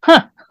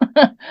 huh.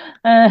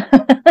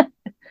 That's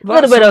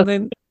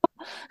something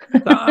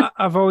that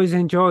I've always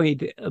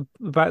enjoyed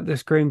about the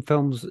Scream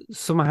films.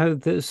 Somehow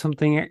there's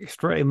something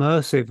extra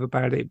immersive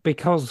about it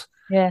because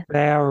they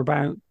are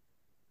about,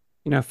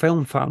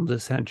 film fans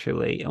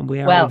essentially, and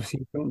we are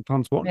obviously film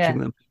fans watching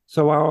them.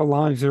 So our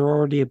lives are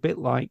already a bit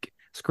like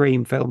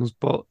Scream films,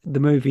 but the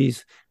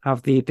movies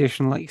have the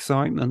additional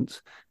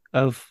excitement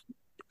of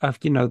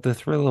the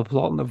thriller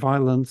plot and the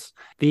violence.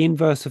 The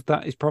inverse of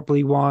that is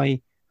probably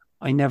why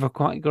I never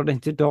quite got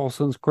into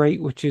Dawson's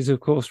Creek, which is, of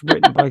course,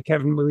 written by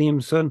Kevin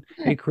Williamson,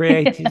 who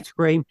created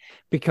Scream,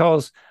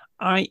 because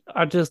I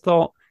just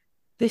thought,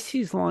 this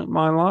is like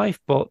my life,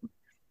 but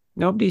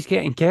nobody's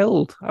getting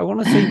killed. I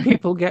want to see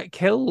people get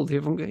killed.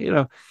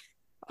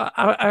 I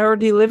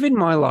already live in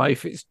my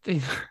life. It's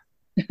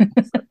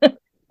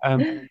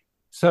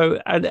so,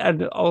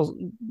 and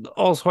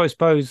also, I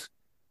suppose,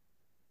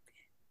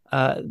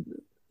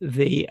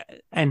 the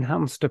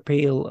enhanced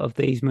appeal of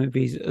these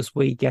movies as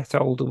we get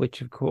older,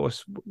 which of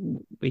course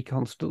we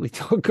constantly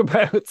talk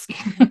about,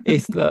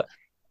 is that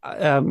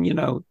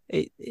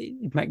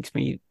it makes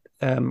me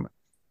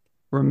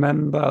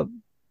remember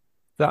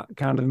that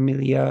kind of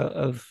milieu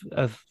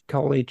of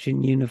college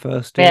and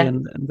university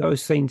and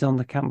those scenes on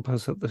the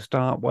campus at the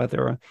start, where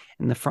they're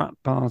in the frat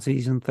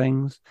parties and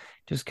things,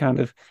 just kind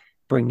of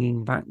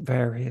bringing back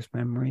various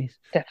memories.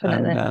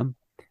 Definitely.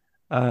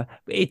 And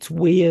it's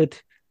weird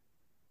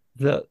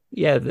that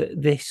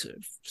this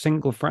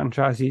single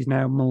franchise is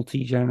now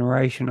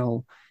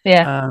multi-generational,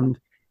 and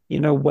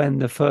when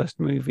the first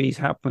movies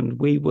happened,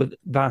 we were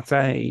that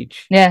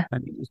age. Yeah.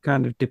 And it was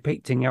kind of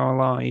depicting our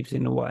lives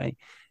in a way.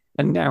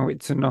 And now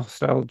it's a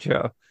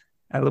nostalgia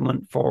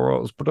element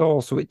for us, but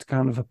also it's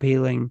kind of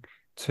appealing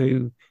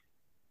to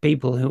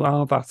people who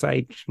are that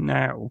age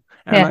now.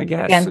 And Yeah, I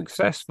guess again.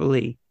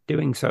 successfully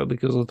doing so,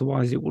 because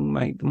otherwise it wouldn't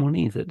make the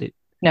money that it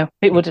No,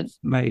 it wouldn't.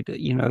 made.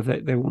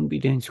 They wouldn't be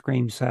doing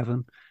Scream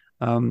 7.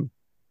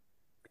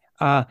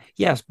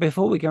 Yes,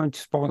 before we go into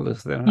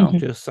spoilers, then I'll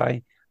just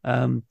say,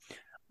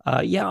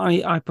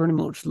 I pretty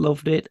much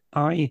loved it.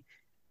 I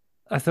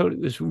thought it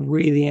was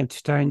really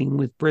entertaining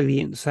with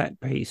brilliant set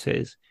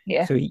pieces.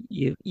 Yeah. So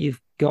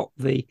you've got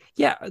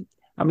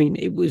I mean,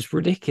 it was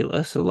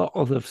ridiculous. A lot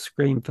of the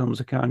Scream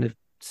films are kind of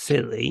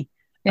silly.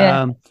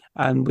 Yeah.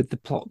 And with the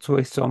plot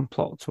twists on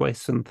plot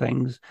twists and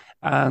things,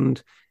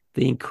 and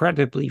the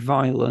incredibly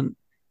violent,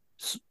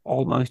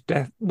 almost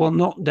death, well,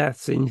 not death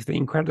scenes, the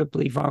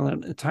incredibly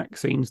violent attack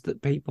scenes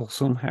that people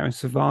somehow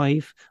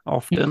survive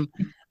often.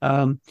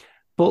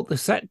 But the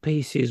set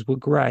pieces were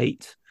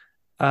great.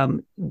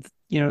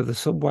 The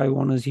subway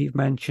one, as you've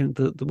mentioned,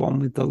 the one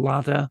with the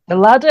ladder. The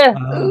ladder.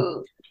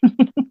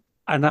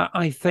 And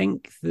I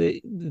think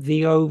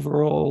the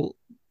overall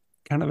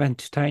kind of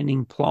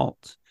entertaining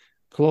plot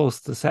plus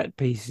the set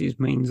pieces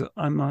means that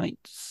I might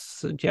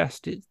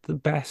suggest it's the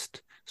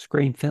best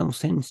Scream film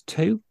since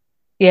 2.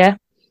 Yeah.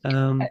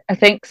 I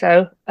think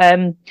so.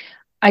 I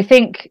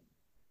think,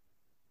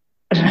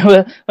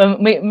 I don't know,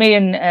 me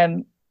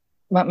and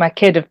my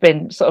kid have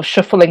been sort of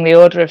shuffling the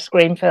order of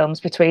Scream films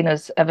between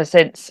us ever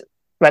since,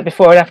 like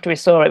before and after we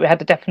saw it. We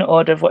had a definite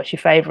order of what's your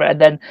favourite,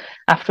 and then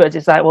afterwards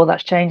it's like, well,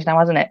 that's changed now,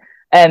 hasn't it?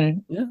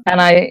 And when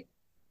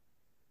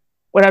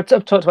I've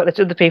talked about this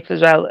to other people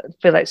as well, I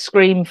feel like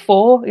Scream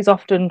 4 is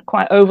often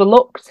quite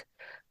overlooked.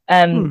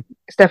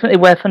 It's definitely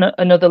worth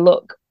another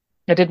look.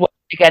 I did watch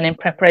it again in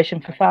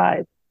preparation for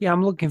 5. Yeah,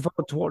 I'm looking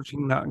forward to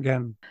watching that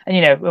again.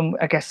 And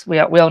I guess we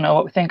all know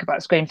what we think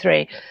about Scream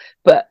 3,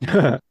 but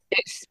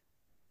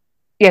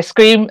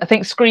Scream. I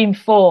think Scream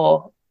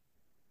 4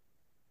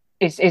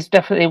 is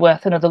definitely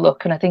worth another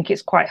look, and I think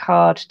it's quite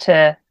hard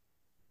to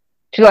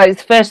like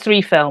the first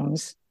 3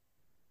 films.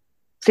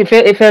 So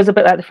it feels a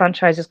bit like the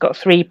franchise has got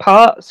 3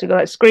 parts. You've got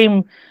like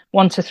Scream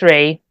 1 to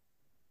 3,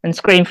 and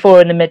Scream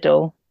 4 in the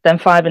middle, then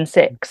 5 and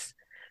 6.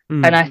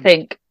 And I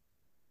think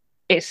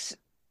it's.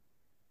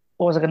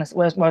 Where was I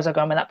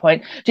going with that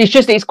point?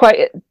 It's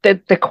quite.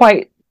 They're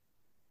quite,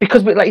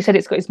 because like you said,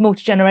 it's got its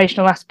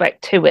multi-generational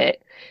aspect to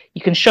it.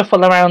 You can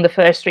shuffle around the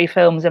first 3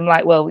 films and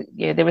like, well,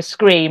 yeah, there was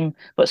Scream,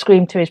 but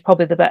Scream 2 is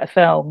probably the better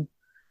film.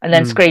 And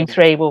then Scream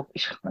 3, well,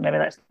 maybe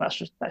let's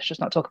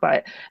just not talk about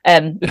it.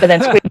 But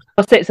then Scream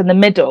 4 sits in the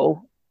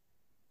middle,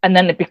 and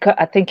then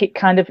I think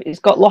it's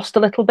got lost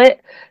a little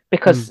bit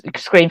because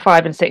Scream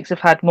 5 and 6 have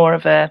had more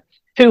of a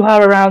hoo-ha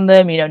around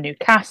them, new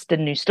cast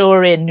and new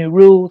story and new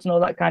rules and all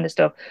that kind of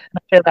stuff. And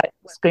I feel like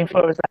Scream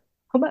 4 is like,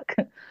 come back.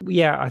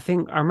 Yeah, I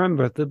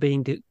remember there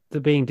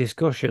being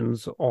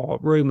discussions or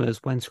rumors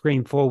when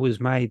Scream 4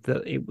 was made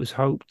that it was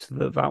hoped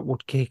that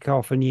would kick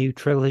off a new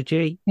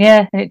trilogy.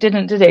 Yeah, and it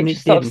didn't, did it? It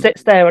just sort of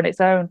sits there on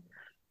its own.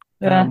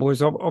 Yeah.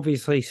 Was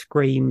obviously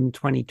Scream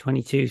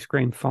 2022,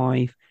 Scream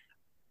 5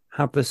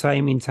 had the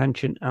same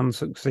intention and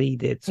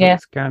succeeded. So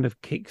it's kind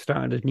of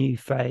kickstarted a new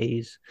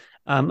phase.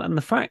 And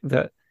the fact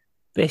that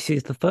this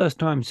is the first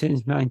time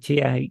since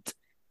 98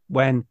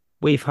 when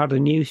we've had a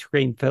new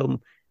Scream film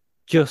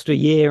just a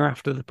year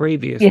after the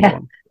previous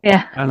one.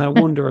 Yeah. And I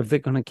wonder if they're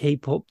going to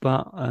keep up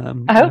that I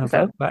hope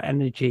so. that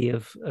energy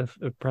of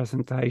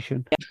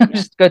presentation.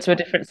 Just go to a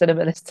different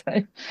cinema this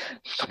time.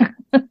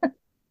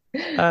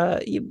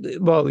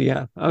 Well,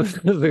 yeah. We'll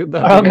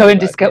go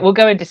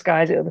in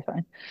disguise. It'll be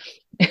fine.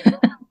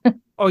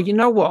 Oh, you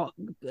know what?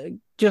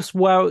 Just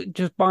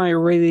buy a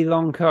really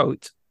long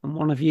coat and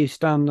one of you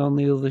stand on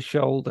the other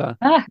shoulder.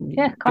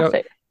 Yeah,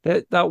 classic.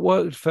 That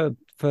worked for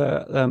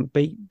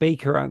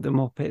Beaker at the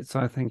Muppets,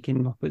 I think,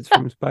 in Muppets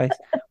from Space,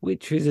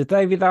 which is a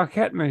David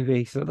Arquette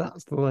movie. So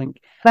that's the link.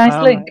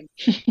 Nice link.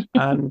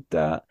 And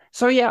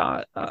so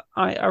yeah,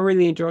 I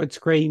really enjoyed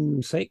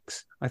Scream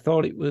 6. I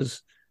thought it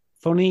was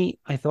funny.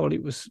 I thought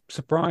it was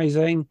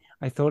surprising.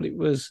 I thought it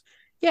was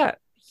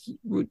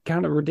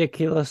kind of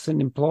ridiculous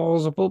and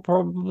implausible,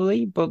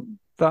 probably, but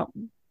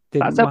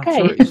that's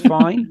okay. Matter. It's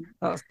fine.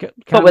 That's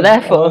what we're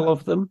there for. All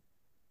of them.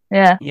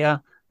 Yeah. Yeah.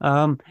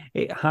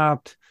 It had,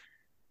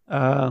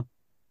 and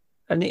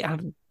it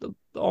had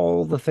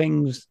all the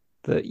things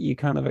that you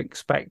kind of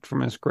expect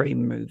from a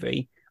Scream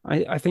movie.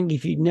 I think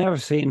if you've never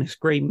seen a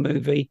Scream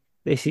movie,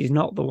 this is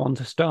not the one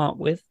to start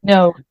with.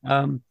 No.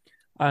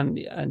 And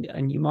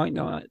you might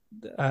not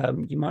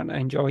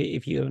enjoy it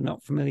if you're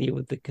not familiar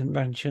with the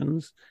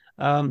conventions.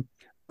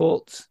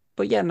 But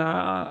yeah, no,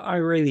 I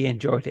really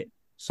enjoyed it.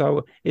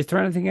 So, is there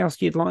anything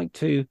else you'd like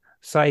to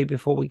say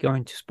before we go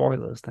into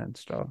spoilers, then,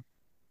 Star?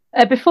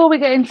 Before we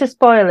get into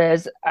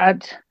spoilers, I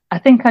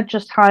think I'd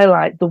just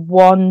highlight the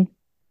one.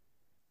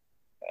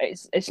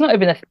 It's not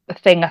even a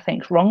thing I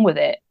think's wrong with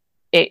it.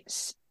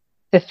 It's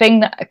the thing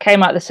that I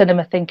came out of the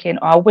cinema thinking,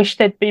 I wish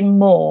there'd been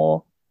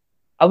more.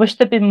 I wish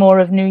there'd been more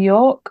of New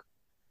York.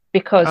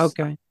 because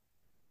Okay.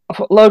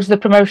 loads of the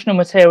promotional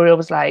material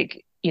was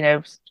like,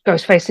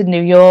 Ghostface in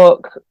New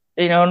York,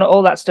 and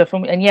all that stuff.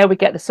 And yeah, we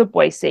get the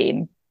subway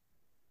scene,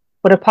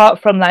 but apart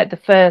from like the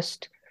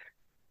first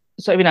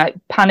sort of like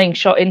panning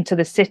shot into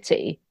the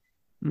city,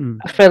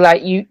 I feel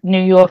like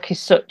New York is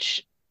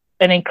such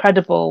an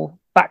incredible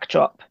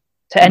backdrop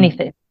to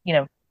anything.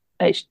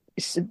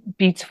 It's a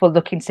beautiful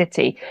looking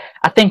city.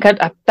 I think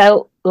I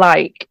felt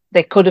like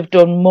they could have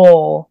done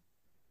more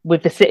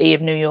with the city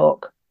of New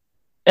York,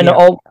 and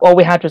all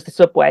we had was the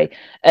subway.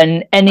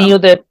 And any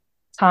other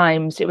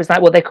times, it was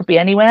like, well, they could be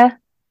anywhere.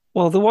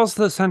 Well, there was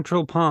the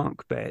Central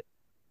Park bit.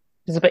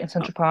 There's a bit in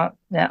Central Park.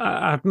 Yeah.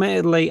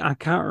 Admittedly, I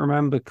can't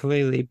remember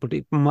clearly, but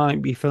it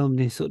might be filmed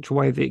in such a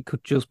way that it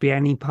could just be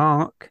any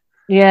park.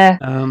 Yeah.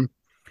 And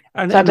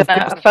I don't know.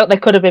 I felt there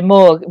could have been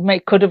more.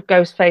 Could have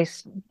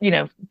Ghostface,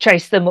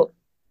 chased them up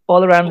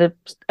all around the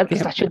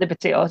Statue of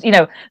Liberty, or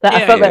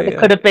I felt like there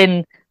could have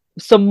been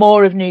some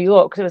more of New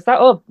York, because it was like,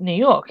 oh, New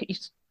York,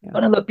 it's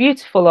going to look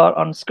beautiful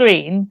on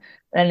screen,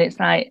 and it's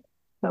like,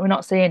 but we're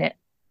not seeing it.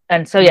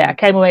 And so I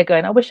came away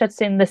going, I wish I'd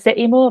seen the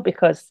city more,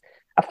 because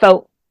I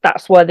felt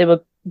that's where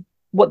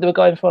what they were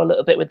going for a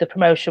little bit with the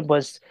promotion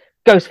was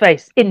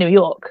Ghostface in New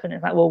York, and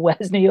it's like, well,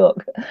 where's New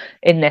York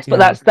in this? But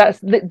that's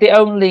the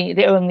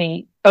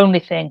only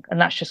thing,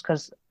 and that's just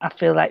because I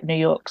feel like New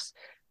York's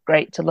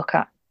great to look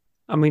at.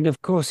 I mean,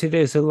 of course, it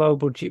is a low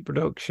budget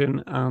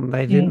production, and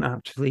they didn't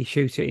actually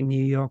shoot it in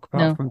New York,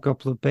 apart from a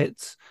couple of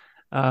bits.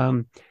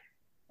 But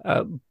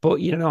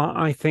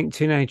I think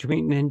Teenage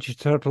Mutant Ninja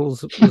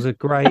Turtles was a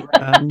great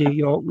New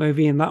York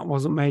movie, and that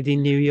wasn't made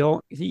in New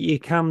York. You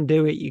can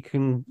do it. You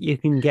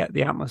can get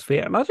the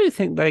atmosphere, and I do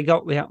think they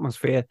got the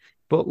atmosphere.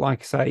 But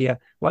like I say,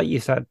 like you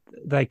said,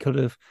 they could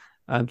have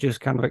just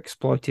kind of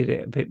exploited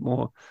it a bit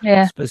more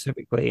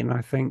specifically. And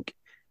I think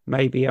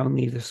maybe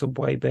only the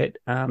subway bit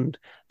and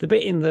the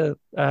bit in the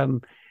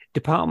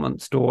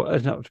department store,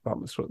 not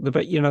department store, the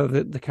bit,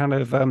 the kind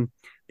of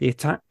the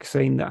attack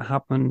scene that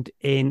happened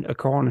in a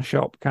corner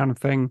shop kind of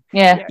thing.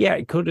 Yeah.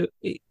 It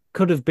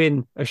could have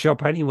been a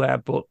shop anywhere,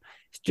 but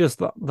it's just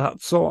that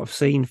sort of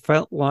scene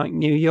felt like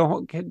New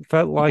York. It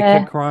felt like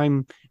a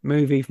crime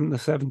movie from the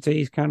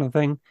 70s kind of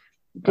thing.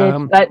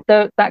 Like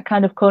that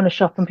kind of corner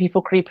shop and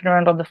people creeping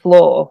around on the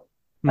floor,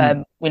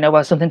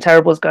 while something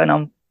terrible is going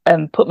on,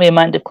 put me in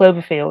mind of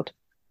Cloverfield.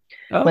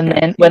 Okay.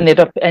 When they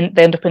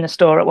end up in a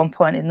store at one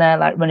point in there,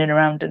 like running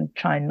around and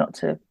trying not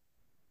to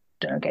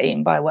get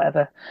eaten by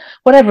whatever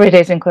it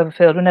is in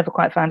Cloverfield. We never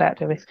quite found out,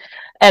 do we?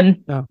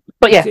 No.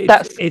 But yeah,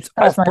 it's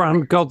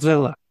off-brand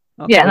Godzilla.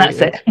 That's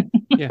it.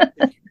 Yeah.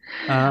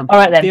 All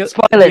right then.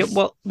 Spoilers.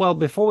 Well,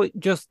 before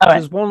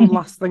there's one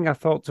last thing I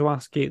thought to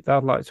ask you that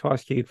I'd like to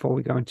ask you before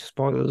we go into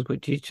spoilers,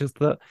 which is just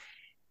that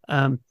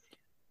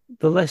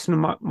the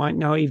listener might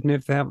know, even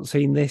if they haven't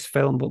seen this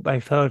film, but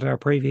they've heard our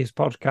previous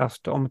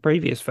podcast on the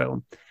previous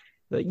film,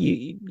 that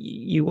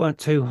you weren't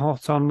too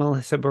hot on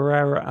Melissa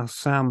Barrera as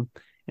Sam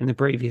in the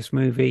previous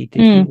movie.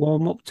 Did you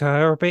warm up to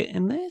her a bit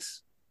in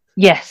this?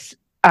 Yes,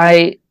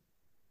 I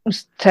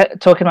was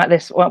talking about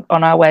this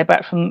on our way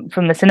back from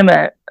the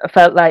cinema. I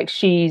felt like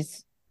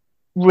she's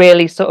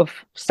really sort of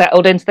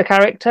settled into the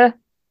character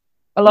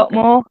a lot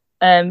more,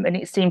 and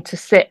it seemed to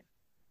sit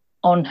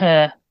on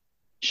her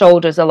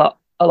shoulders a lot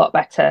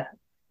better.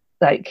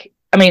 Like,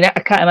 I mean, I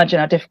can't imagine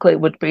how difficult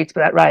it would be to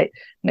be like, right,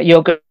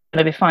 you're going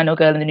to be final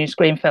girl in the new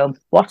Scream film.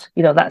 What?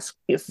 It's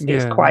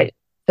quite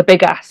the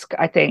big ask,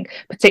 I think,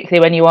 particularly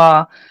when you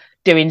are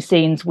doing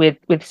scenes with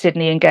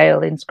Sydney and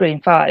Gale in Scream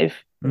 5.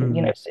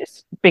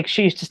 It's big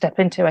shoes to step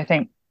into, I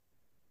think.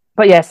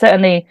 But yeah,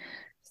 certainly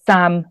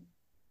Sam,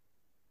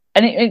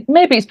 and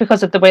maybe it's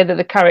because of the way that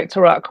the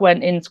character arc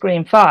went in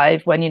Scream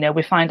 5, when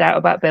we find out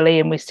about Billy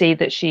and we see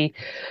that she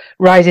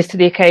rises to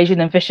the occasion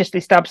and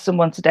viciously stabs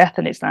someone to death,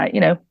 and it's like,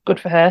 good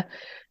for her.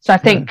 So I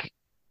think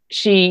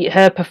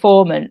her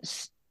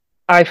performance,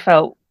 I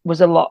felt, was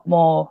a lot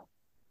more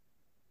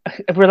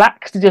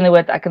relaxed, is the only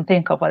word that I can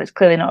think of. Well, it's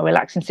clearly not a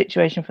relaxing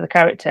situation for the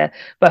character,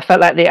 but I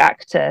felt like the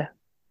actor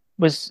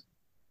feels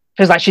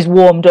like she's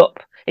warmed up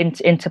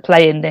into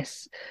playing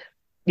this,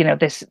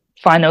 this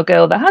final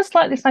girl that has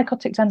slightly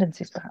psychotic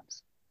tendencies,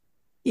 perhaps.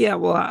 Yeah,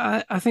 well,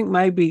 I think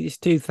maybe it's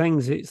two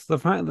things. It's the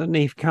fact that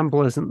Neve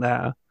Campbell isn't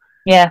there.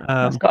 Yeah,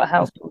 that's got to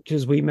help. As much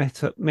as we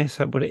miss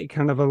her, but it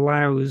kind of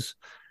allows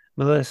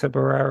Melissa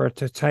Barrera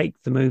to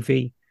take the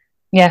movie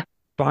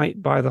by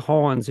the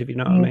horns, if you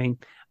know what I mean.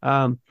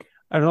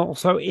 And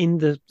also in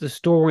the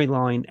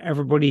storyline,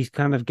 everybody's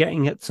kind of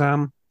getting at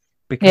Sam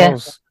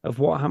because of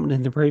what happened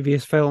in the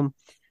previous film.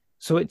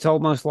 So it's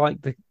almost like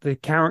the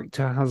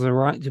character has a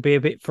right to be a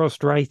bit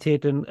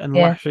frustrated and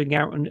lashing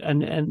out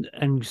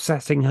and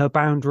setting her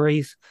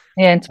boundaries.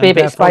 Yeah, and to be a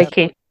bit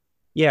spiky.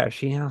 Yeah,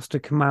 she has to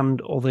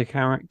command other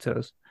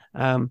characters.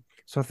 So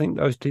I think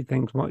those two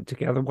things work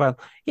together well.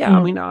 Yeah,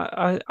 I mean,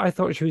 I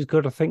thought she was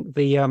good. I think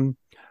the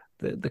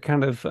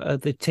kind of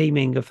the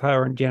teaming of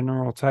her and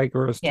Jenna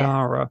Ortega as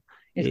Tara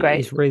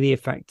is really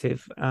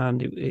effective, and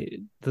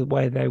the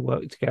way they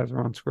work together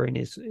on screen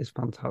is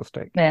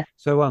fantastic. Yeah.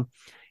 So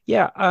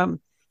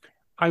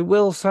I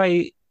will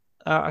say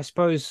I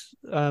suppose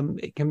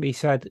it can be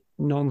said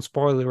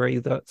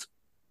non-spoilery that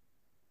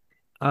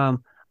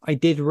I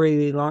did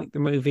really like the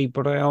movie,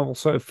 but I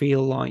also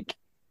feel like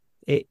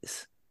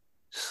it's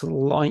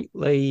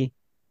slightly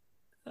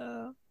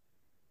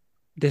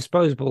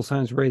disposable.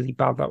 Sounds really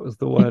bad. That was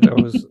the word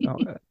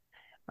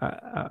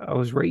I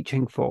was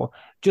reaching for.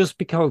 Just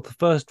because the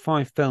first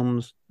 5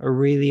 films are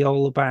really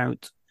all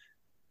about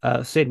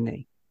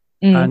Sydney,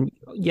 and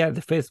yeah,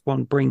 the 5th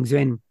one brings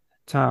in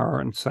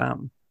Tara and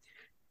Sam,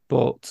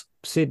 but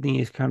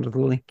Sydney is kind of the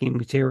linking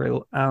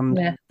material,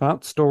 and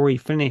that story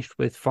finished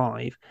with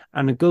 5.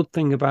 And a good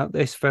thing about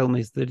this film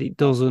is that it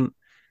doesn't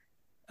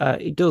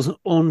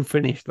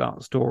unfinish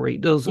that story.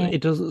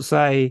 It doesn't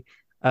say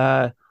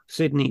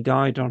Sydney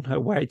died on her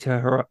way to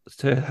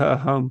her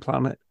home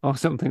planet or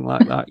something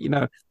like that. You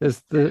know,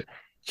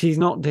 she's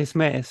not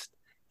dismissed.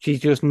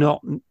 She's just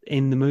not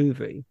in the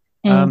movie.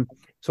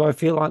 So I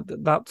feel like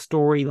that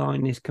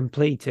storyline is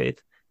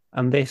completed,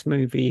 and this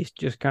movie is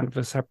just kind of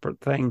a separate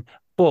thing.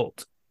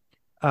 But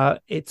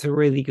it's a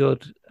really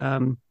good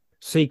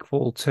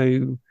sequel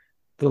to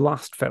the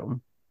last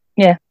film.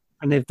 Yeah.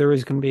 And if there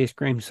is going to be a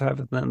Scream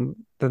 7, then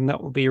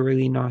that would be a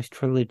really nice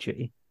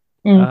trilogy.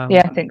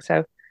 Yeah, I think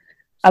so.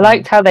 I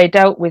liked how they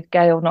dealt with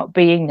Gail not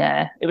being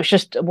there. It was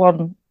just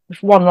one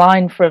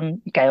line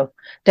from Gail,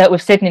 dealt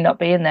with Sydney not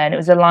being there, and it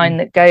was a line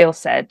that Gail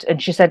said,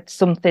 and she said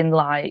something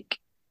like,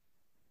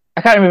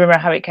 I can't remember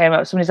how it came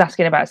up. Somebody's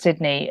asking about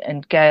Sydney,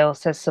 and Gail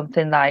says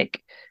something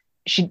like,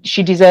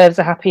 she deserves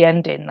a happy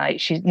ending. Like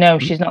she's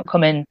not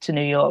coming to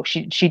New York.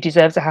 She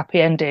deserves a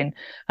happy ending.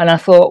 And I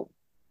thought,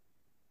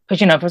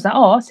 because I was like,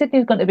 oh,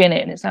 Sydney's going to be in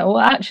it, and it's like, well,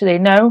 actually,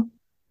 no,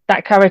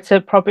 that character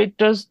probably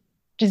does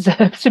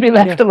deserve to be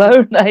left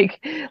alone.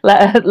 Like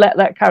let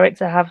that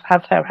character have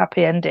her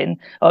happy ending.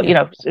 Or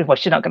well,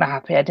 she's not going to have a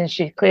happy ending.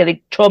 She's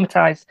clearly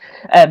traumatized.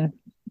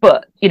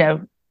 But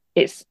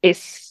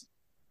it's.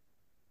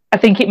 I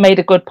think it made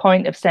a good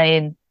point of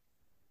saying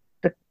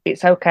that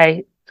it's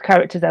okay. The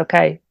character's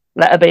okay.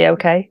 Let her be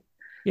okay.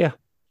 Yeah.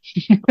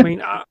 I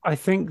mean, I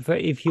think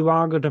that if you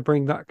are going to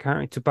bring that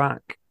character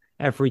back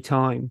every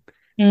time,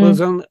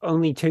 there's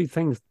only 2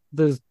 things.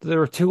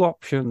 There are 2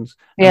 options,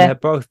 and they're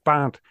both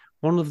bad.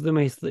 One of them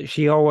is that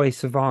she always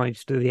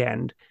survives to the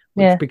end,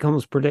 which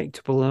becomes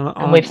predictable,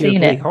 and we've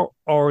seen it.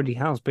 Already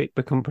has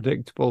become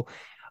predictable.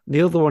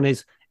 The other one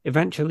is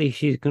eventually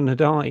she's going to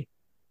die,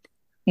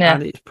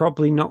 and it's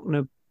probably not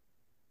going to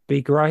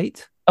be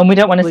great, and we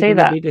don't want to see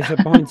that. Be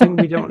disappointing.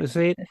 We don't want to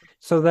see it,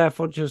 so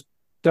therefore just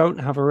don't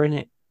have her in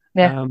it.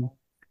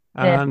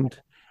 And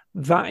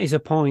that is a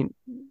point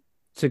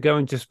to go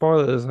into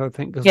spoilers, I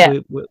think,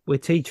 because we're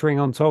teetering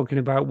on talking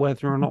about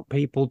whether or not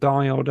people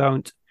die or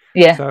don't.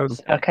 So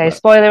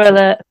spoiler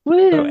alert.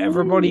 So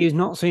everybody who's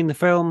not seen the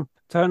film,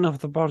 turn off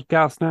the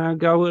podcast now,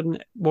 go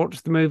and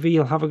watch the movie.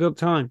 You'll have a good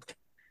time.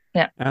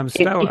 You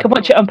can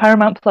watch it on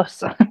Paramount Plus.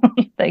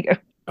 There you go.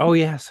 Oh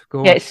yes, of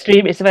course. Yeah,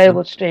 it's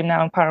available to stream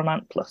now on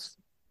Paramount Plus.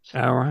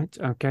 All right,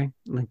 okay.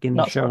 Link in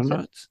the show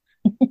notes.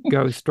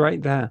 Go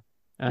straight there.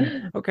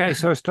 Okay,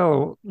 so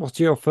Stella, what's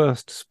your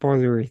first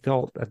spoilery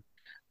thought then?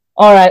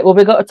 All right, well,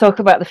 we've got to talk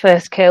about the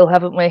first kill,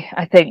 haven't we?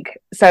 I think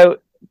so.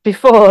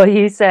 Before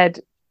you said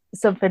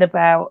something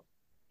about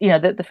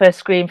that the first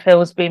Scream film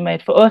was being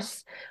made for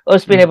us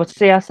being able to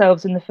see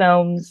ourselves in the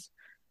films.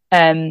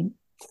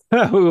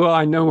 Oh,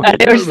 I know.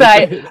 And it was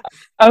like,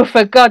 oh,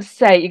 for God's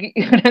sake!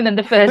 And then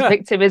the first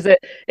victim is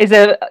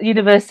a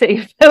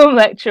university film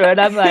lecturer, and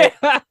I'm like,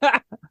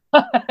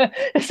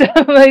 so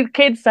my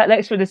kids sat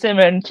next to me in the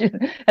cinema,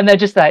 and they're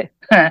just like,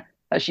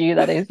 that's you,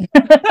 that is.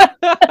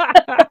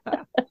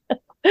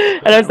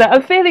 And I was like,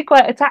 I'm feeling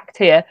quite attacked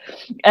here.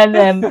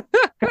 And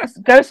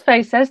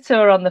Ghostface says to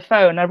her on the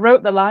phone, I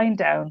wrote the line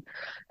down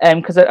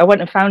because I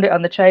went and found it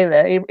on the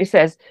trailer. He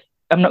says,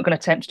 I'm not going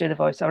to attempt to do the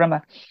voice, or am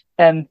I?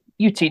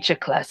 You teach a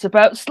class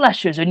about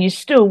slashers and you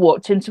still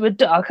walked into a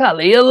dark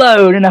alley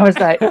alone. And I was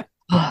like,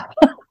 oh.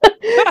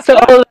 So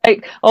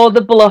all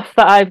the bluff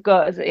that I've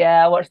got is,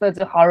 I watched loads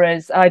of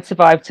horrors. I'd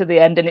survived to the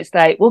end, and it's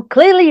like, well,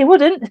 clearly you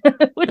wouldn't,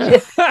 would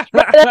you?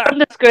 Right there on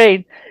the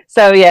screen.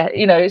 So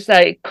it's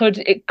like, could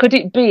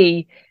it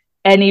be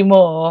any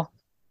more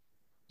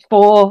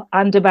for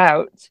and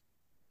about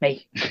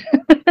me?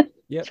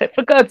 So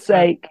for God's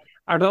sake.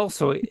 And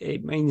also,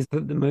 it means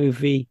that the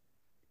movie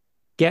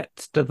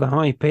gets to the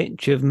high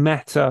pitch of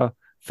meta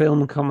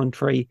film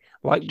commentary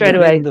like straight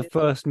away in the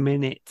first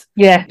minute.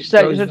 So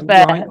it was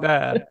right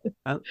there,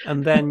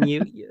 and then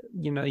you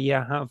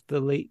have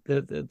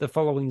the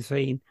following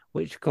scene,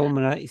 which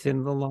culminates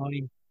in the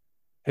line,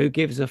 "Who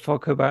gives a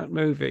fuck about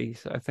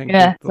movies?" I think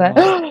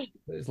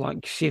it's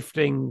like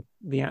shifting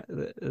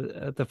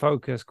the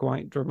focus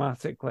quite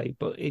dramatically,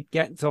 but it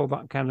gets all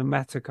that kind of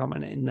meta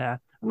comment in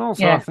there. And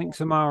also, I think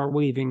Samara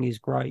Weaving is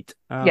great.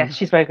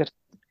 She's very good.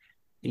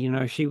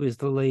 She was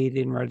the lead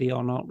in Ready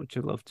or Not, which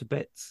I love to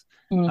bits.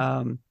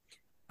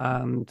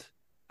 And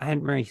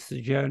Henry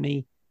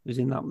Sejoni was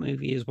in that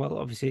movie as well.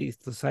 Obviously, it's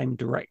the same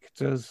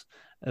directors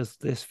as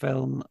this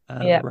film,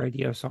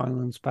 Radio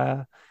Silence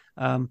Bear.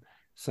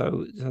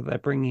 So they're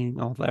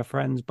bringing all their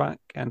friends back,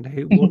 and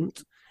who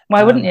wouldn't?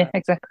 Why wouldn't you?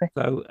 Exactly.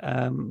 So,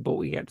 but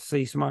we get to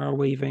see Samara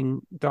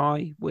Weaving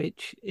die,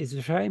 which is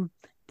a shame.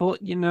 But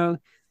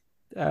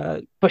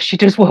but she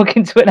does walk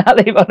into an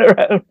alley on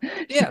her own.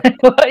 Yeah.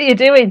 What are you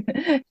doing?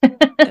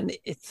 And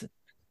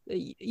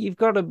you've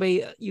got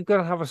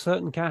to have a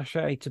certain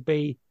cachet to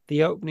be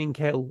the opening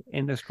kill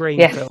in a Scream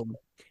film.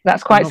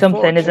 That's quite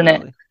something, isn't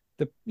it?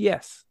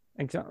 Yes,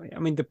 exactly. I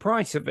mean, the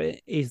price of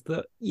it is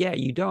that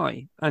you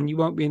die and you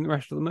won't be in the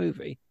rest of the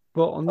movie.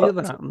 But on the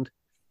other hand,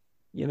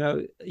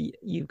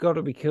 you've got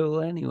to be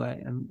cool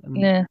anyway, and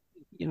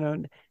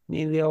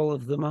nearly all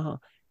of them are.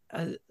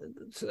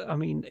 I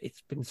mean,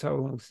 it's been so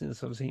long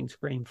since I've seen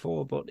Scream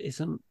 4, but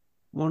isn't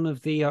one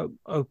of the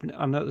open?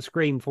 I know the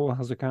Scream 4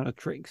 has a kind of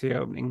tricksy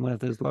opening where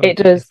there's loads of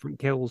different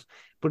kills,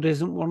 but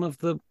isn't one of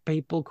the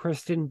people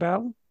Kristen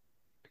Bell?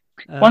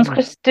 One's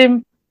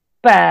Kristen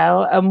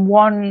Bell, and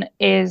one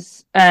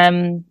is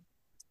Anna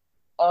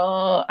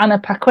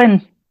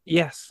Paquin.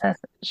 Yes,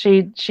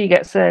 she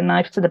gets a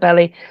knife to the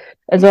belly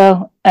as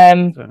well.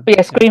 But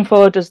yeah, Scream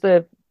 4 does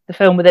the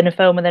film within a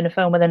film within a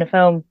film within a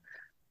film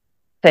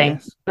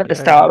thing at the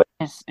start,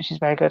 which is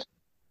very good.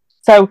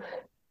 So,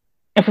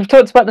 if we've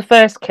talked about the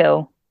first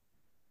kill,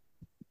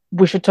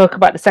 we should talk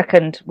about the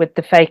second with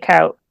the fake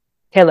out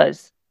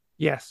killers.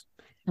 Yes,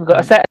 we've got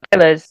a set of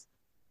killers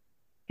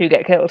who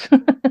get killed.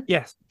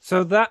 Yes,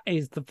 so that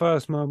is the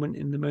first moment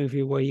in the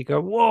movie where you go,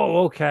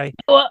 "Whoa, okay,"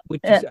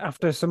 which is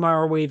after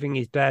Samara Weaving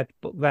is dead,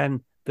 but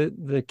then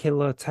the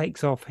killer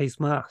takes off his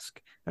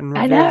mask and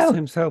reveals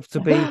himself to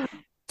be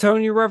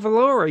Tony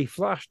Revolori,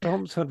 Flash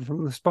Thompson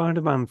from the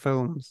Spider-Man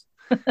films.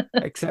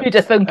 Except who'd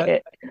have thunk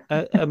it?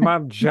 a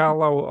mad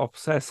giallo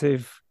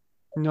obsessive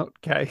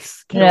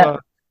nutcase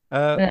killer,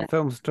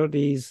 film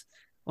studies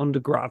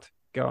undergrad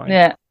guy.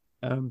 Yeah,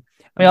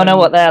 we all know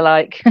what they're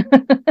like.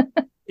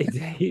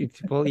 Indeed.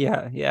 Well,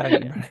 yeah.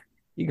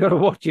 You got to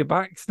watch your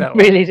back, Stella.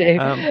 Really do.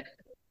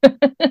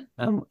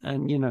 And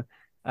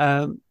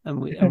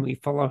we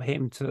follow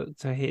him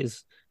to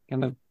his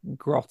kind of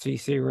grotty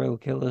serial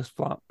killer's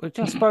flat, which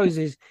I suppose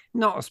is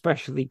not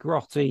especially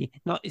grotty.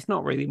 It's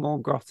not really more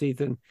grotty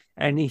than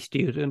any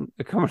student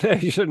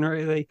accommodation,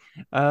 really.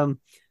 But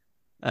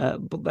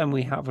then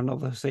we have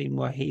another scene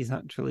where he's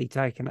actually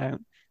taken out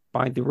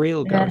by the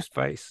real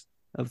Ghostface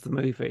of the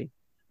movie.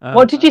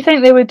 What did you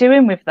think they were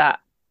doing with that?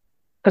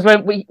 Because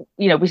when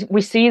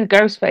we see the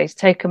Ghostface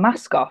take a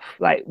mask off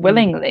like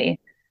willingly,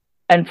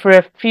 and for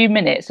a few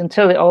minutes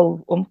until it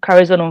all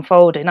carries on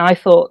unfolding, I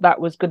thought that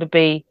was going to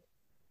be,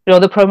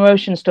 the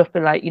promotion stuff,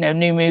 but like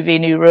new movie,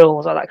 new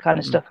rules, all that kind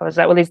of stuff. I was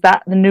like, well, is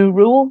that the new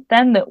rule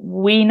then that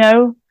we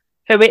know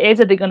who it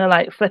is? Are they going to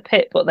like flip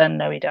it? But then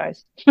no, he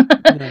dies.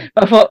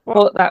 I thought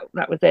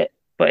that was it,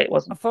 but it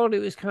wasn't. I thought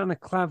it was kind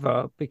of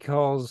clever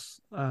because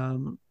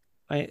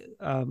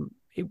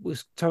it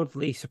was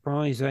totally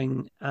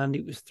surprising and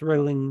it was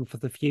thrilling for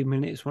the few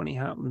minutes when it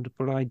happened,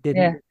 but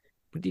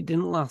But it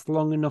didn't last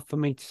long enough for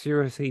me to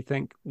seriously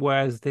think,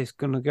 where's this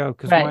going to go?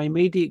 Because my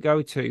immediate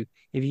go-to,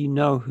 if you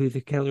know who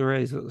the killer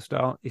is at the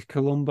start, is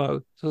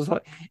Columbo. So I was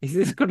like, is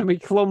this going to be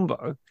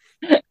Columbo?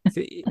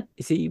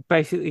 Is he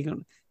basically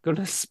going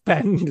to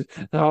spend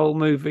the whole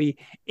movie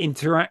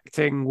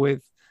interacting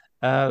with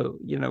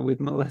with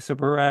Melissa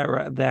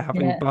Barrera? They're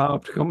having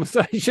barbed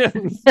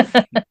conversations.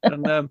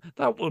 And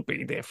that would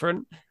be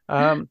different.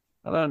 I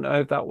don't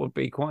know if that would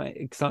be quite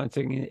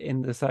exciting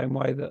in the same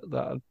way that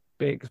I'd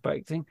be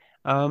expecting.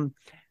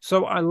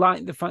 So I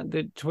like the fact that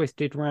it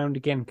twisted round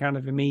again kind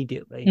of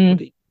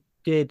immediately,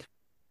 but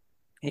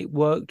it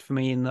worked for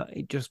me in that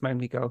it just made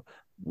me go,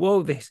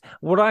 whoa,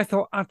 what I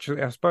thought I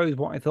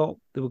thought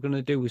they were going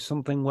to do was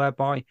something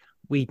whereby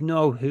we'd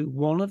know who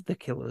one of the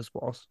killers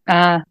was.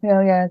 I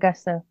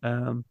guess so.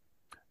 And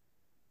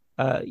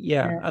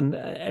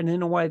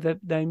in a way that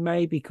they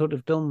maybe could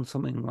have done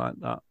something like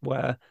that,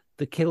 where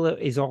the killer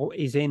is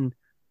in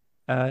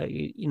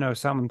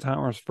Sam and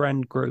Tara's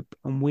friend group,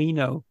 and we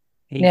know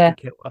he's the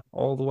killer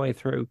all the way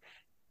through,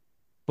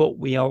 but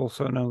we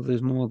also know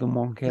there's more than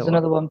one killer. There's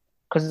another one,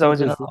 because there's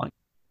always another one.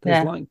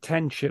 There's like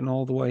tension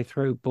all the way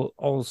through, but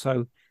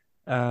also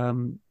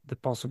the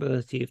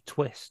possibility of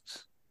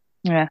twists.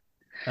 Yeah.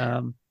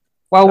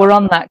 While we're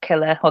on that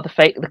killer, or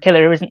the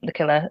killer who isn't the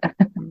killer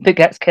that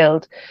gets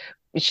killed,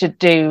 we should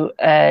do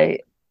a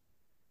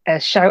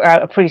shout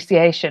out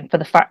appreciation for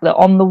the fact that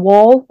on the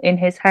wall in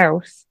his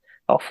house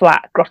or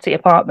flat, grotty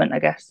apartment, I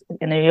guess,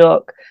 in New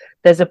York,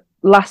 there's a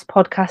Last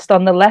Podcast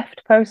on the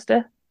Left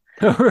poster.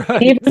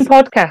 Right. Even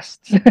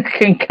podcasts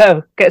can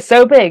get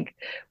so big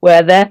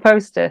where their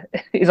poster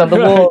is on the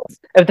wall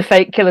of the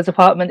fake killer's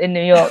apartment in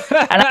New York.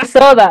 And I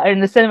saw that in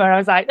the cinema and I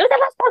was like, there's a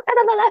Last Podcast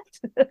on the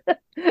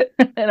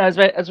Left. And I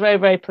was very,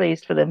 very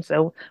pleased for them.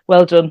 So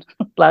well done,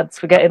 lads,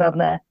 for getting on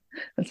there.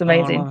 It's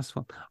amazing. Oh, nice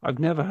one. I've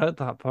never heard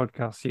that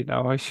podcast,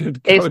 I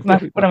should go. It's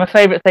one of my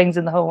favourite things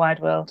in the whole wide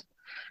world.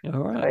 All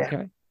right,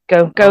 okay.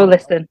 Go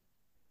listen.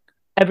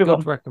 Everyone.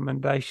 Good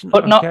recommendation.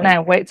 But not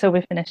now. Wait till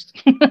we're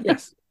finished.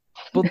 Yes.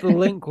 But the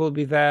link will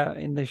be there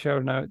in the show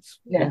notes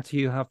once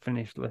you have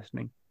finished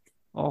listening.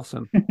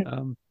 Awesome.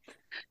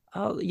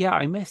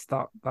 I missed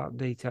that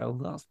detail.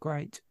 That's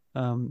great.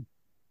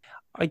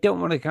 I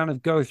don't want to kind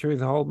of go through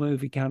the whole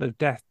movie kind of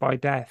death by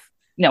death.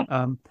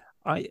 No.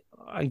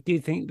 I do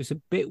think it was a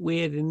bit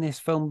weird in this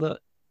film that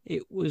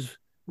it was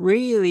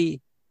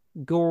really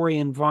gory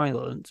and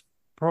violent,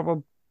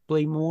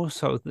 probably more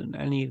so than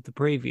any of the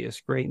previous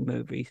Scream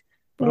movies,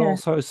 but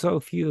also so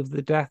few of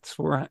the deaths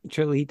were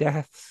actually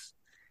deaths.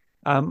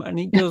 And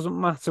it doesn't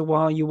matter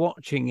while you're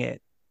watching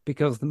it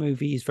because the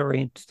movie is very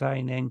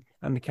entertaining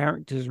and the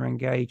characters are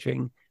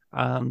engaging.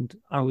 And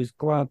I was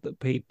glad that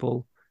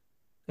people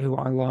who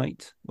I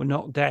liked were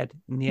not dead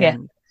in the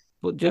end.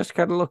 But just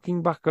kind of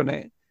looking back on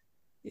it,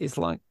 it's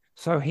like,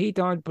 so he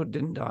died but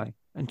didn't die,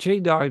 and she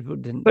died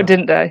but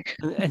didn't die,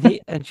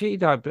 and she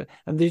died,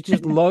 and there's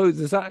just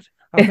loads. I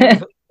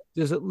think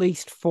there's at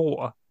least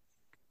 4.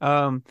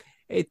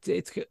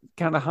 It's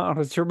kind of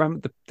harder to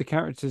remember the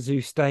characters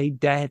who stayed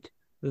dead.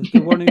 The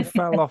one who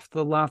fell off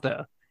the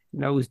ladder,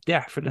 was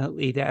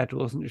definitely dead,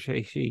 wasn't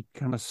she? She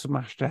kind of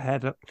smashed her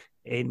head up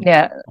in.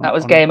 Yeah, that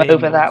was game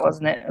over. That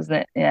wasn't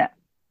it? Yeah.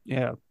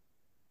 Yeah.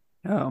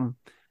 And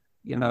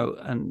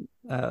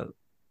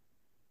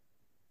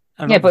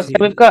but so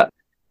we've got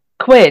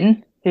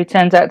Quinn, who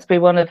turns out to be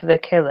one of the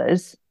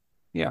killers.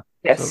 Yeah,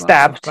 gets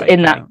stabbed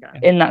in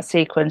that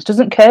sequence.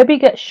 Doesn't Kirby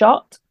get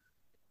shot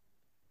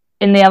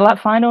in the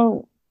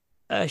final?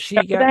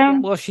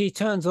 She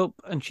turns up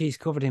and she's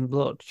covered in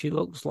blood. She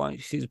looks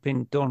like she's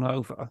been done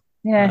over.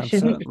 Yeah,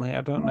 certainly.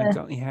 I don't know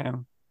exactly how. I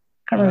can't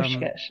remember if she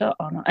gets shot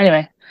or not.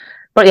 Anyway,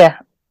 but yeah.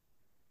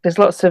 There's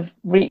lots of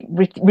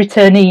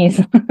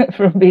returnees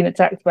from being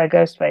attacked by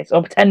Ghostface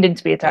or pretending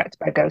to be attacked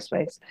by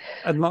Ghostface.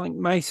 And like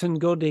Mason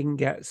Gooding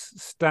gets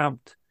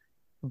stabbed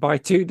by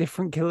 2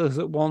 different killers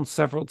at once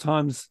several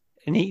times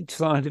in each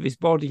side of his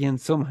body and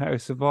somehow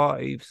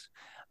survives.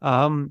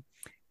 And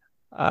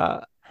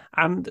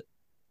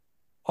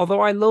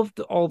although I loved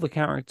all the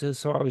characters,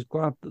 so I was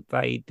glad that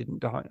they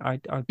didn't die,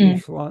 I do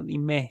slightly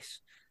miss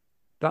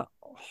that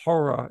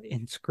horror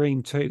in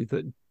Scream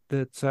 2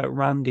 that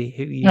Randy,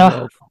 who you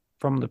love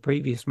from the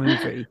previous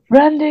movie,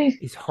 Randy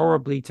is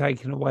horribly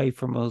taken away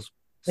from us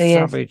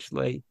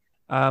savagely.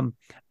 And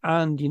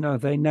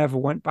they never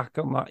went back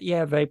on that.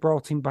 Yeah, they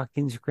brought him back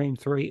in Scream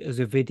 3 as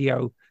a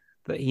video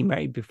that he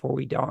made before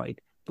he died,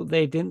 but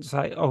they didn't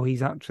say, "Oh,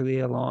 he's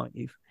actually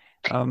alive."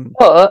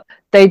 But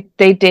they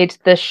did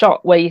the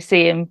shot where you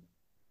see him.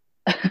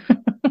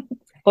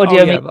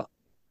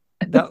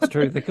 That's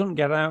true. They couldn't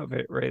get out of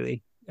it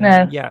really.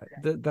 No.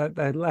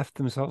 They left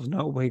themselves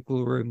no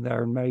wiggle room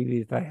there, and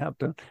maybe they had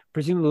done.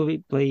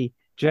 Presumably,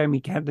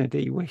 Jamie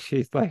Kennedy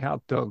wishes they had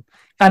done.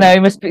 I know,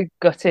 he must be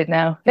gutted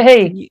now.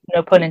 Hey,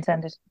 no pun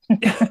intended.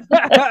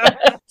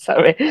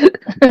 Sorry.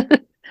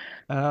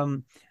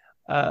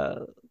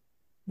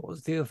 What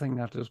was the other thing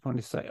that I just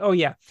wanted to say? Oh,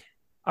 yeah.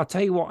 I'll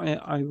tell you what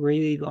I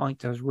really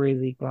liked, I was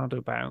really glad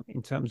about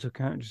in terms of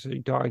characters who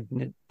died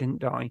and didn't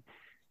die.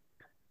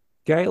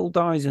 Gale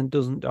dies and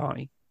doesn't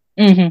die.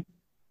 Mm-hmm.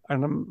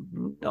 And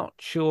I'm not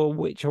sure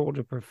which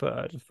order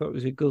preferred. I thought it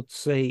was a good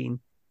scene,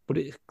 but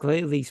it's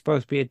clearly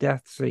supposed to be a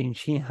death scene.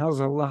 She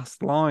has a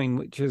last line,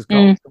 which has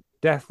got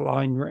death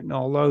line written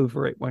all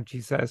over it when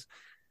she says,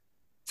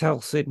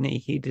 "Tell Sidney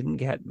he didn't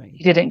get me."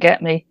 He didn't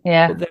get me,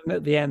 yeah. But then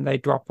at the end, they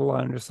drop a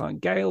line just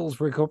like, "Gale's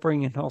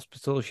recovering in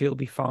hospital. She'll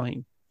be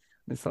fine."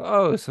 And it's like,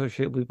 oh, so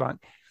she'll be back.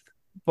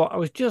 But I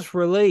was just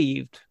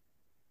relieved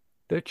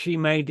that she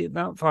made it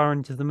that far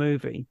into the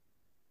movie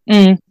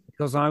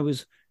because I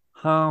was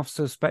half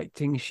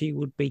suspecting she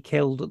would be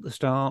killed at the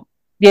start.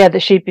 Yeah,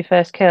 that she'd be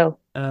first killed.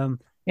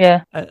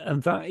 Yeah.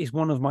 And that is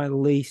one of my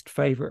least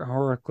favourite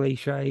horror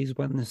cliches,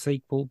 when the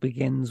sequel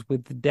begins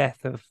with the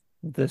death of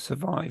the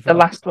survivor. The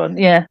last one,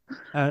 yeah.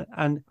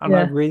 And I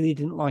really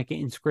didn't like it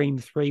in Scream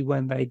 3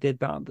 when they did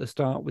that at the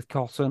start with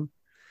Cotton.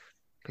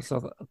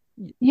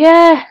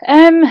 Yeah.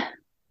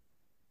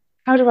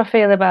 How do I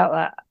feel about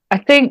that? I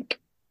think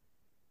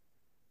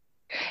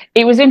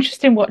it was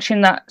interesting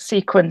watching that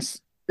sequence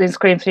in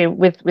Scream 3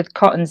 with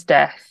Cotton's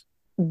death,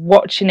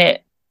 watching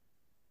it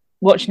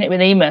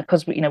with Ema,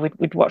 because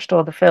we'd watched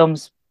all the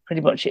films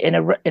pretty much in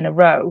a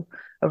row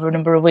over a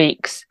number of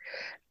weeks,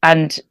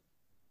 and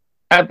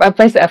I've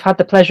had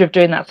the pleasure of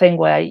doing that thing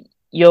where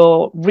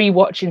you're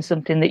rewatching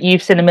something that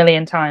you've seen a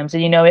million times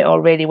and you know it all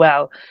really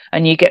well,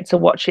 and you get to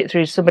watch it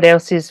through somebody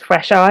else's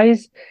fresh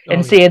eyes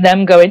and seeing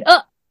them going,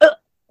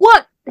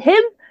 what,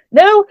 him?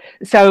 No.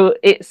 So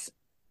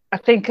I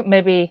think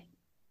maybe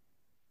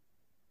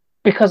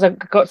because I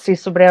got to see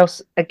somebody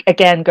else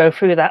again go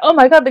through that, oh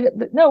my god,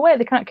 no way,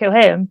 they can't kill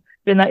him,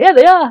 being like, yeah,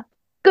 they are,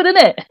 good,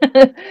 isn't it?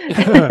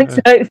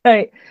 So it's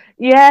like,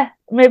 yeah,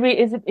 maybe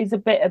it's a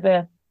bit of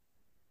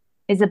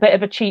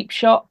a cheap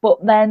shot,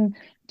 but then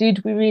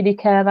did we really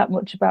care that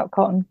much about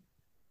Cotton?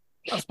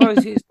 I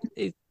suppose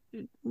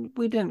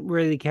we didn't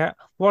really care.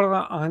 What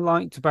I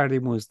liked about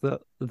him was the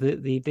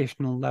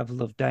additional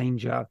level of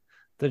danger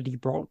that he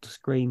brought to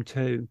Scream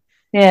 2.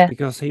 Yeah,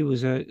 because he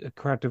was a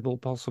credible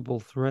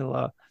possible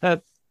killer. Yeah,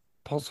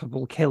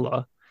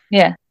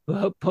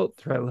 but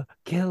thriller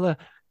killer.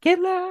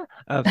 Sorry.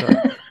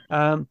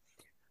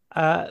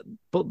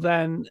 But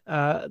then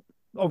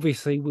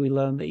obviously we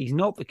learn that he's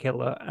not the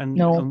killer, and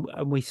No.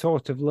 and we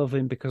sort of love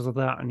him because of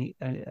that. And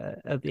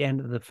at the end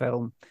of the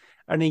film,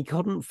 and he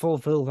couldn't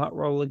fulfill that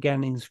role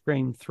again in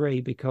Scream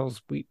 3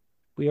 because we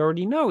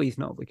already know he's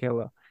not the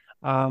killer.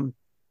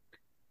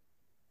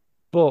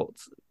 But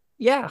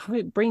yeah, I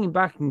mean, bring him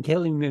back and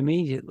kill him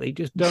immediately.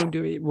 Just don't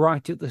do it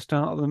right at the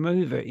start of the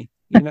movie.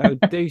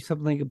 Do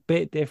something a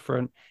bit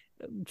different.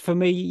 For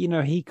me,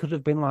 he could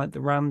have been like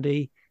the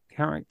Randy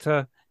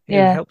character who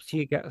helps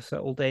you get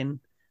settled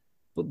in,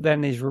 but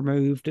then is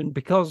removed. And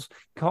because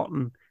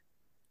Cotton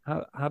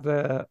had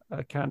a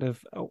kind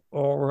of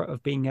aura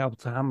of being able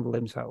to handle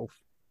himself,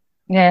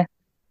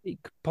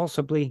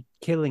 possibly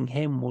killing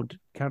him would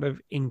kind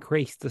of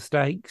increase the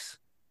stakes.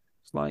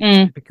 It's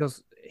like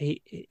because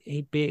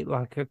he'd be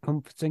like a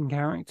comforting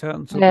character,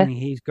 and suddenly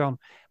he's gone.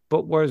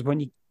 But whereas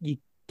when you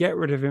get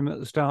rid of him at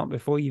the start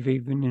before you've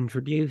even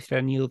introduced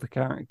any other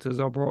characters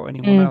or brought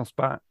anyone else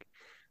back,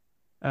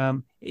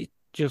 it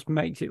just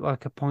makes it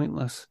like a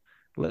pointless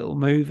little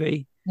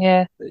movie.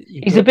 Yeah,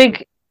 he's a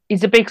big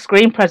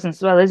screen presence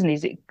as well, isn't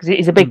he?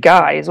 He's a big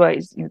guy as well.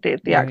 He's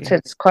the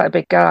actor's quite a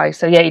big guy,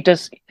 so yeah,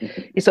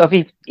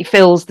 he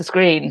fills the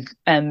screen.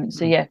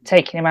 So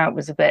taking him out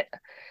was a bit.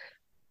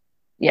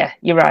 Yeah,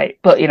 you're right,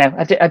 but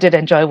I did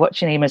enjoy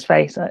watching Ema's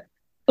face. Like,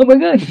 oh my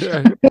gosh.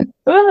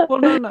 Well,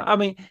 no. I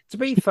mean, to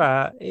be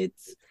fair,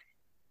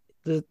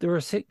 there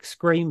are 6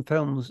 Scream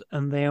films,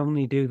 and they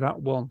only do that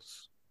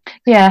once.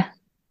 Yeah.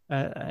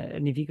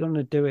 And if you're going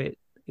to do it,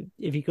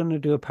 if you're going to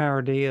do a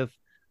parody of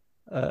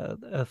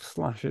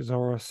slashers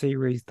or a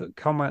series that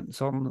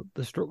comments on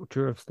the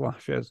structure of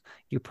slashers,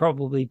 you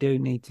probably do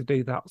need to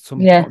do that at some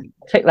point.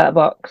 Tick that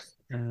box.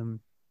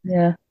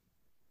 Yeah.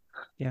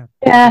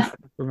 I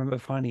remember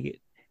finding it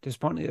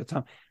disappointing at the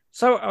time.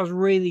 So I was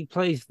really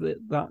pleased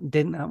that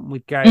didn't happen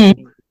with Gale,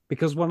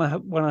 because when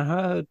I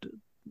heard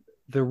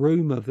the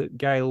rumor that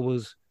Gale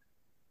was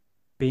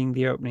being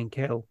the opening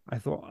kill, I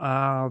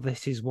thought,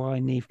 this is why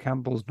Neve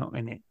Campbell's not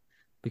in it,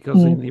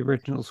 because in the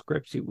original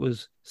scripts it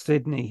was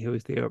Sydney who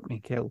was the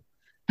opening kill.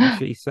 And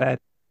she said,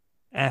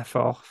 "F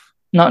off,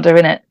 not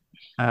doing it."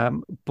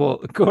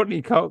 But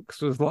Courtney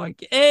Cox was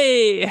like,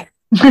 "Hey,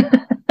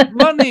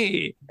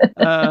 money."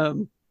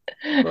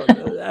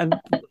 And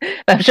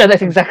I'm sure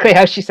that's exactly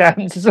how she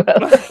sounds as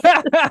well.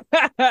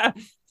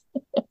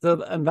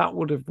 And that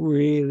would have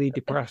really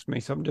depressed me.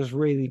 So I'm just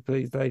really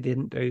pleased they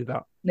didn't do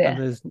that. Yeah.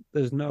 And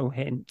there's no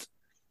hint.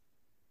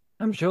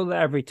 I'm sure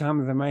that every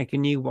time they make a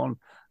new one,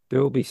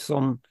 there will be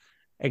some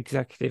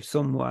executive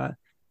somewhere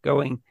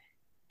going,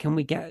 "Can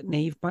we get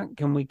Neve back?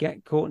 Can we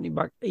get Courtney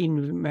back?" Even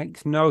if it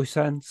makes no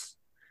sense,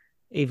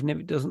 even if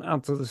it doesn't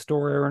add to the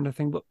story or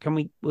anything, but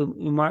we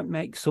might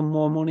make some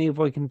more money if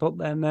we can put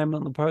their name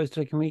on the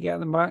poster. Can we get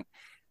them back?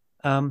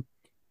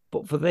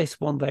 But for this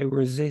one, they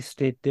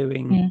resisted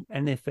doing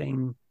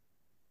anything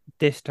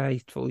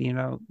distasteful.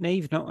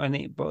 Neve's not in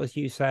it, but as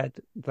you said,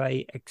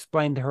 they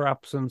explained her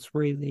absence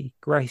really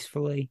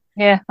gracefully.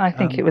 Yeah, I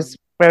think it was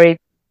very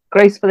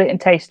gracefully and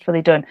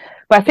tastefully done.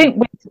 But I think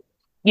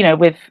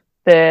with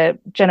the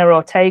Jenna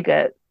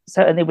Ortega,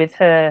 certainly with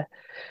her,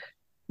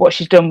 what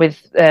she's done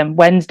with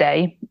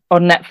Wednesday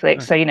on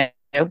Netflix. So,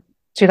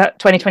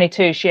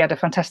 2022, she had a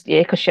fantastic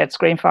year because she had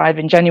Scream 5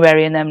 in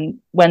January, and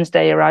then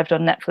Wednesday arrived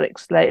on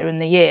Netflix later in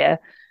the year.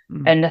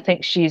 And I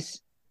think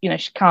she's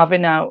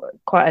carving out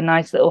quite a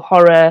nice little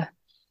horror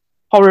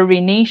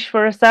niche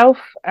for herself.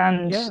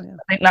 And I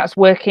think that's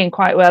working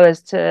quite well,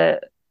 as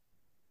to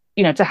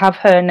have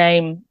her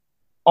name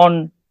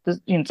on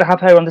to have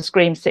her on the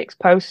Scream 6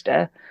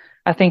 poster.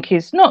 I think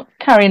is not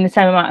carrying the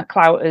same amount of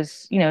clout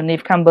as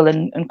Neve Campbell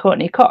and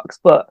Courtney Cox,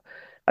 but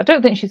I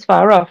don't think she's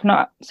far off.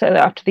 Not certainly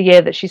after the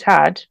year that she's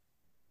had,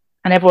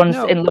 and everyone's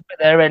in love with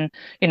her, and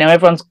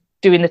everyone's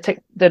doing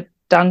the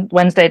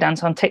Wednesday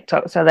dance on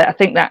TikTok. So that I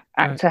think that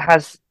actor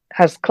has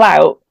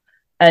clout,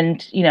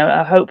 and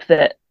I hope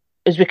that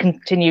as we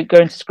continue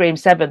going to Scream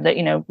 7,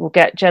 that we'll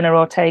get Jenna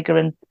Ortega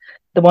and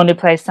the one who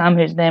plays Sam,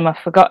 whose name I've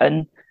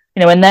forgotten,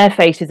 and their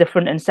faces are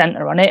front and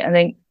center on it. I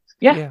think.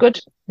 Yeah, good.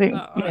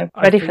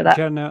 Ready for that.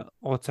 Jenna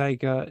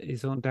Ortega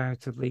is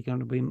undoubtedly going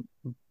to be.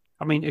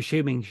 I mean,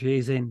 assuming she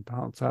is in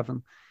Part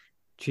 7,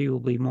 she will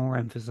be more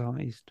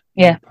emphasized.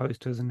 Yeah,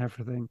 posters and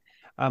everything.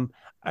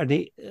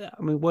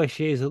 Where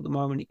she is at the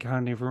moment, it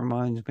kind of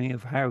reminds me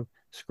of how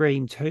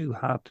Scream 2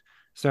 had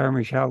Sarah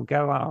Michelle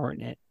Gellar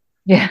in it.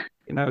 Yeah,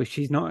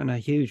 she's not in a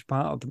huge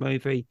part of the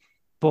movie,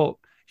 but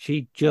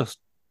she just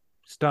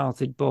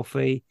started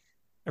Buffy.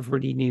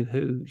 Everybody knew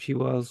who she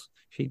was.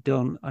 She'd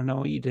done I Know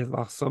What You Did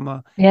Last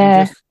Summer.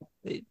 Yeah.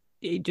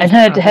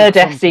 And her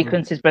death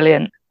sequence is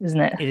brilliant,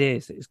 isn't it? It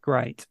is. It's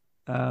great.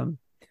 And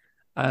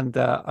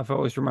I've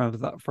always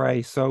remembered that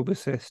phrase, sober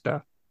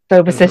sister.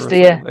 Sober sister,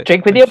 yeah.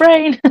 Drink with your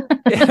brain.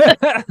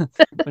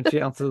 When she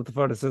answers the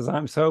phone and says,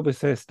 "I'm sober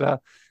sister."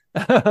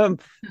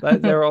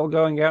 They're all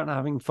going out and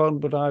having fun,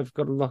 but I've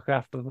got to look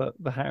after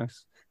the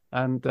house.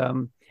 And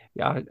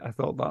I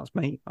thought that's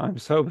me. I'm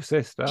sober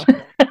sister.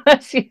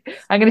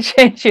 I'm going to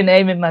change your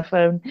name in my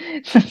phone.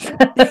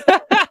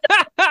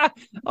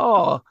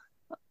 Oh,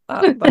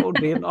 that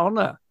would be an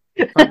honour.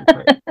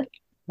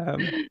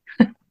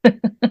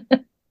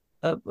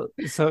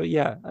 So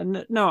yeah,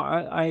 and no,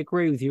 I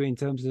agree with you in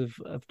terms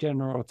of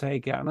Jenna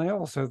Ortega, and I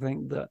also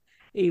think that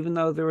even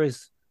though there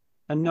is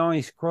a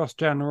nice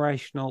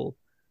cross-generational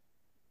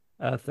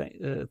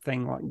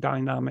thing like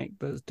dynamic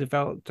that's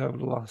developed over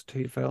the last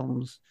two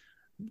films,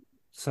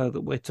 so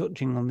that we're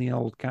touching on the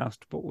old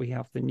cast, but we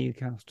have the new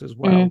cast as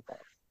well.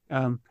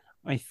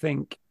 I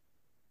think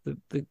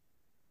the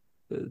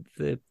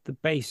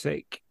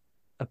basic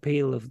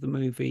appeal of the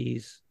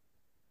movies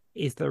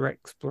is their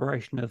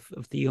exploration of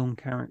the young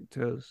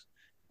characters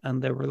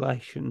and their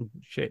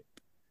relationship,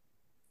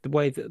 the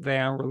way that they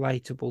are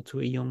relatable to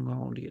a young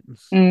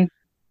audience.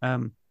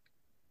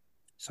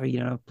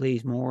 So,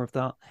 please, more of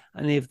that.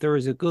 And if there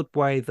is a good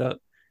way that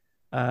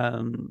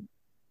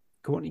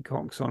Courtney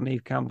Cox or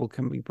Neve Campbell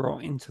can be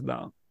brought into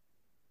that,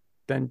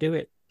 then do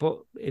it.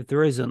 But if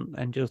there isn't,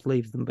 then just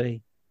leave them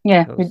be.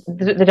 Yeah,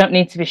 they don't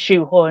need to be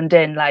shoehorned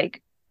in.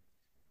 Like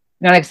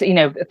I said,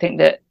 I think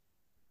that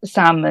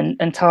Sam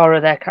and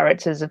Tara, their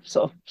characters, have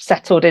sort of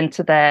settled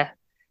into their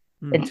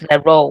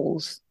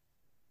roles.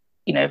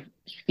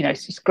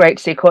 It's great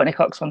to see Courtney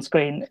Cox on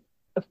screen.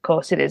 Of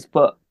course it is,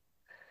 but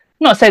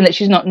I'm not saying that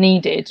she's not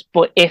needed.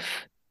 But if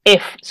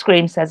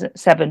Scream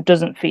 7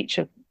 doesn't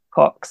feature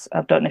Cox,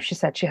 I don't know if she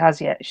said she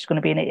has yet. She's going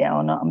to be in it yet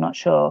or not. I'm not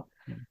sure.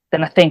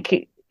 Then I think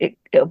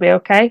it'll be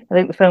okay. I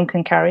think the film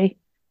can carry.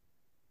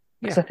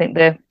 Because I think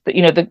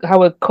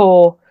how a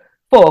core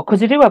 4,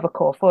 because they do have a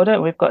core 4,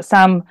 don't we? We've got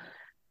Sam,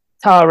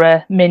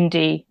 Tara,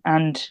 Mindy,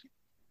 and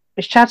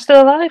is Chad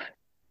still alive?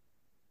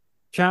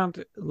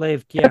 Chad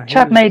lived, yeah.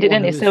 Chad made it,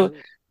 didn't he? So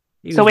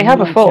we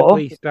have a 4.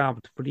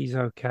 Stabbed, but he's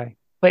okay.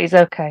 But he's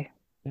okay.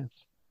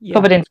 Yeah.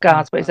 Covered in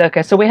scars, but he's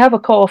okay. So we have a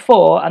core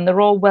 4, and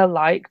they're all well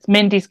liked.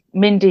 Mindy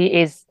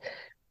is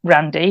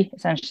Randy,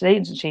 essentially,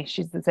 isn't she?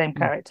 She's the same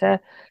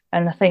character,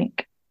 and I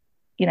think,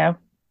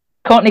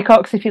 Courtney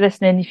Cox, if you're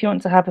listening, if you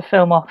want to have a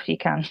film off, you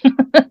can.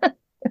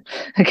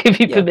 I give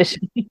you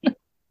permission.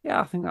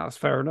 Yeah, I think that's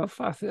fair enough.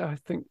 I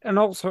think, and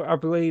also I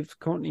believe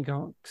Courtney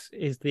Cox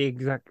is the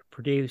executive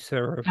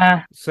producer of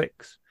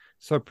 6,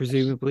 so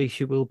presumably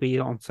she will be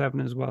on 7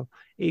 as well,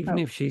 even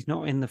if she's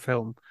not in the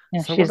film.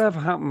 Yeah, so whatever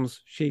happens,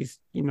 she's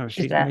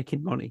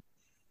making money.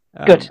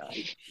 Good.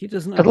 She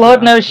doesn't. But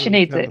Lord knows she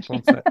needs it.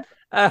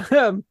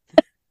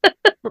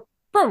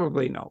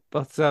 Probably not,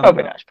 but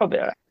probably not. It's probably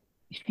all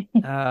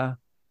right.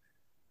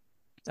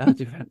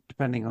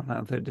 Depending on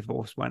how the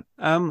divorce went.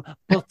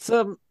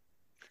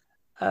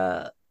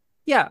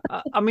 Yeah,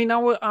 I mean,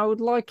 I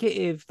would like it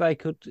if they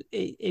could,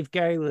 if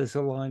Gail is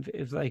alive,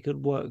 if they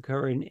could work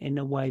her in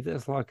a way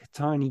that's like a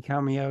tiny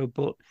cameo,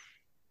 but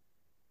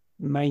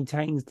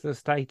maintains the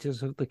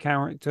status of the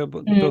character,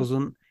 but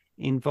doesn't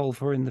involve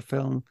her in the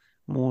film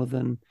more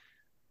than,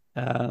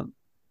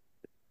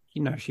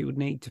 she would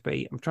need to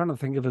be. I'm trying to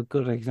think of a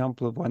good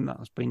example of when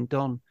that's been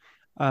done.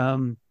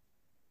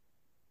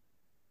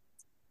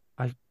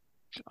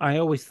 I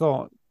always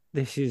thought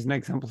this is an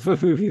example of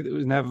a movie that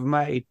was never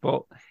made,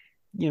 but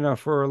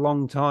for a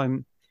long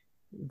time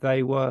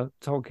they were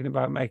talking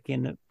about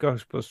making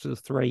Ghostbusters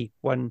 3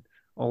 when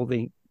all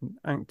the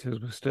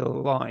actors were still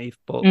alive,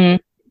 but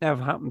it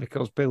never happened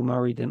because Bill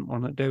Murray didn't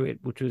want to do it,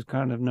 which was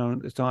kind of known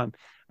at the time.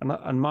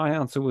 And my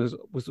answer was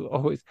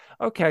always,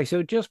 okay,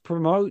 so just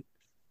promote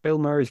Bill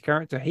Murray's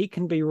character. He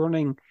can be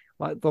running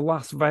like the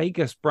Las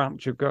Vegas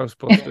branch of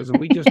Ghostbusters, and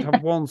we just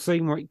have one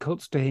scene where it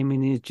cuts to him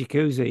in his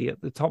jacuzzi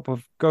at the top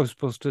of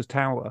Ghostbusters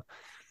Tower.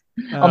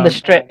 On the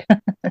strip.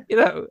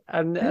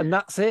 And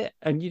that's it.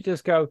 And you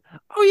just go,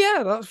 oh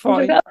yeah, that's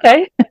fine.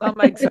 Okay. That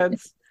makes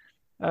sense.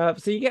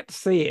 So you get to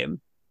see him,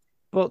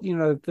 but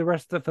the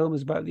rest of the film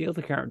is about the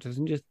other characters,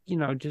 and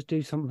just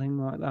do something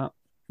like that.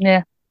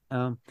 Yeah.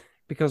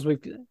 Because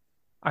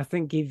I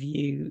think if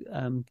you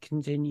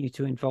continue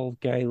to involve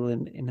Gail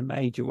in a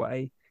major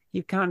way,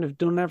 you've kind of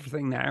done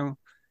everything now.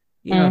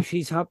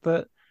 She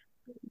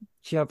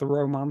had the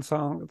romance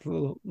arc,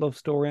 the love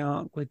story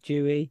arc with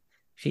Dewey.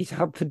 She's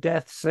had the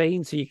death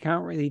scene, so you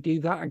can't really do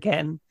that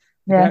again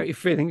without you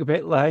feeling a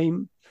bit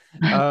lame.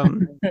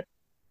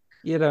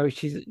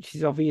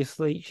 She's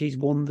obviously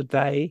won the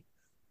day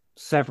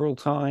several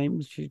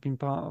times. She's been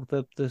part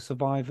of the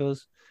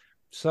survivors.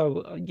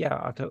 So I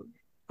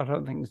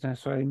don't think there's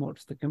necessarily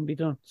much that can be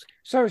done.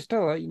 So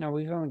Stella,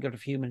 we've only got a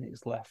few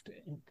minutes left.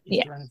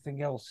 Is there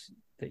anything else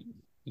that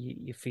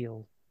you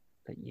feel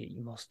that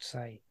you must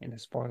say in a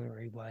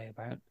spoilery way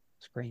about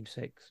Scream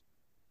 6?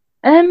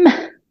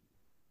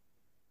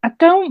 I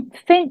don't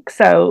think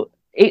so.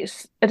 I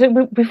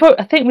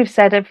think we've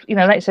said,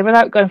 like I said,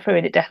 without going through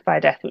it death by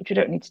death, which we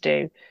don't need to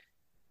do,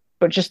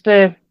 but just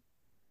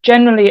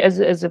generally as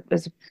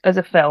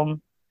a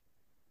film,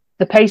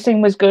 the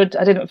pacing was good.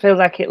 I didn't feel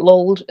like it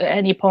lulled at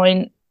any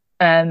point.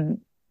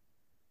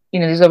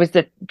 There's always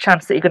the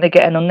chance that you're going to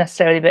get an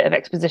unnecessary bit of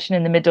exposition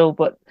in the middle,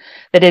 but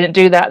they didn't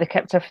do that. They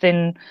kept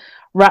everything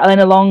rattling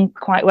along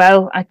quite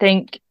well. I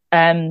think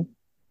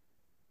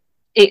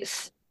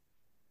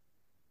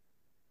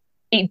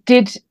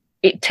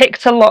it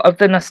ticked a lot of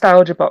the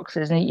nostalgia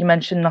boxes, and you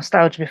mentioned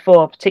nostalgia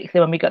before,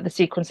 particularly when we got the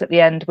sequence at the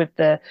end with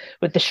the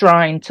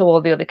shrine to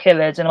all the other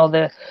killers and all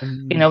the,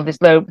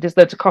 there's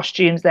loads of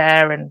costumes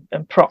there and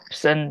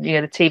props, and the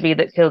TV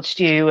that killed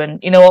Stu,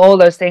 and all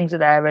those things are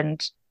there,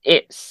 and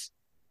it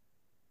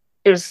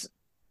was,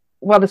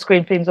 while the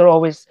Scream themes are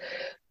always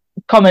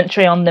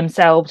commentary on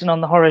themselves and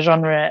on the horror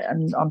genre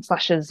and on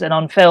slashers and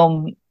on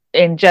film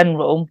in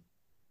general,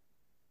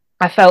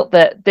 I felt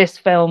that this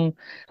film,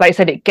 like I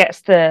said, it gets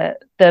the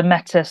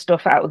meta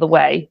stuff out of the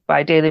way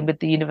by dealing with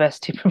the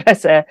university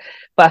professor,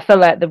 but I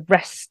felt like the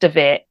rest of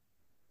it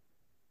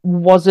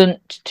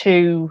wasn't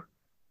too,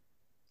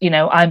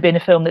 I'm being a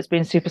film that's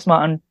been super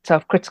smart and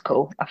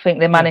self-critical. I think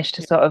they managed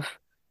to sort of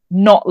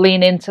not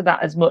lean into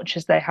that as much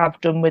as they have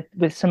done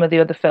with some of the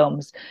other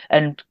films,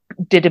 and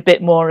did a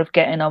bit more of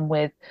getting on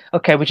with,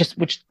 okay,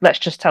 let's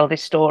just tell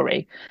this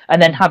story,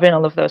 and then having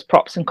all of those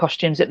props and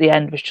costumes at the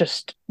end was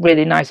just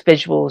really nice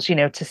visuals,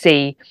 to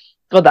see,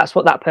 oh, that's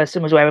what that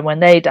person was wearing when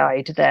they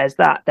died, there's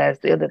that, there's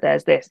the other,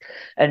 there's this,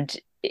 and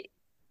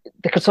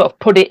they could sort of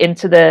put it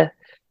into the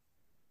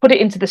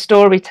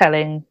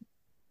storytelling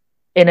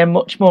in a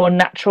much more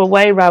natural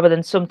way, rather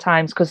than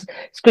sometimes, because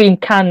Scream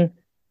can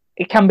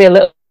be a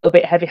little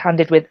bit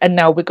heavy-handed with, and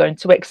now we're going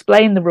to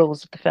explain the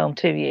rules of the film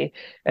to you,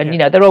 and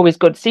they're always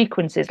good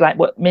sequences, like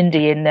what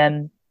Mindy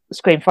in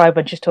Scream 5,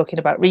 when she's talking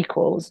about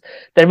recalls,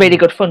 they're really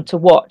good fun to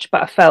watch,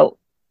 but I felt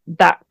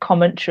that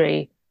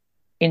commentary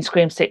in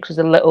Scream 6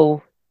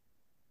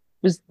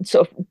 was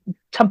sort of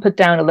tempered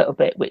down a little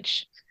bit,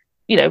 which,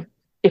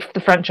 if the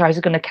franchise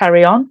is going to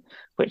carry on,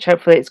 which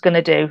hopefully it's going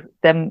to do,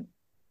 then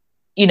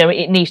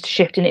it needs to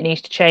shift and it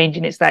needs to change,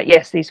 and it's like,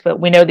 yes,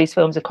 we know these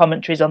films are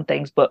commentaries on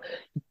things, but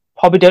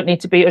probably don't need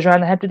to beat us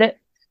around the head with it.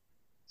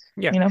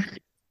 Yeah,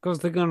 because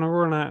they're going to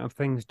run out of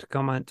things to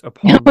comment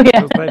upon,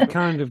 because they've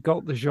kind of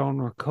got the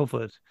genre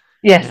covered.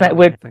 Yes, like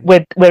we're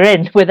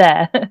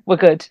there, we're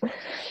good.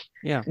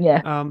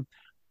 Yeah.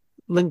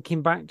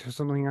 Linking back to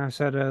something I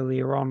said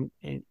earlier on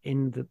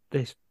in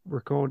this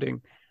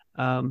recording,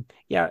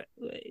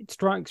 it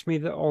strikes me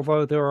that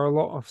although there are a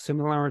lot of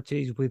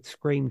similarities with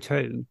Scream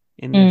 2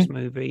 in this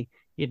movie,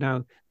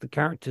 the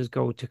characters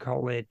go to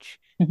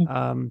college,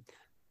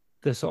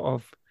 the sort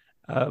of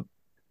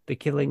the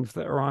killings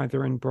that are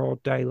either in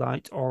broad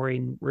daylight or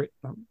in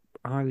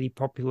highly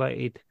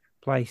populated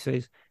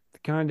places, the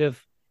kind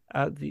of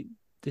the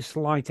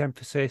slight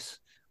emphasis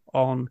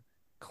on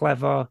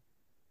clever,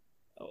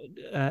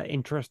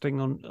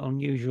 interesting,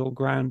 unusual,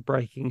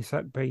 groundbreaking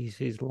set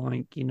pieces,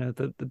 like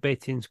the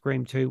bit in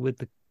Scream 2 with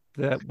the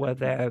where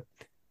they're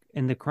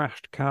in the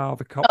crashed car,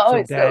 the cops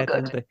are dead, so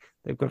and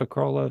they've got to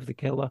crawl over the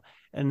killer.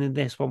 And in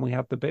this one, we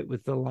have the bit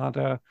with the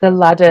ladder. The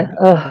ladder.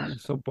 The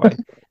subway.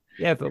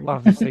 Yeah, the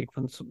ladder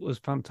sequence was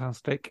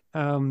fantastic.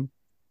 But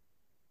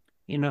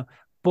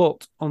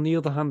on the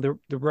other hand,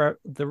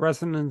 the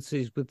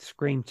resonances with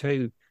Scream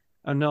 2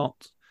 are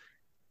not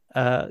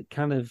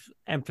kind of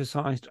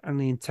emphasized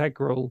and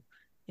integral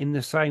in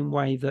the same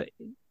way that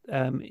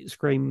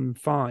Scream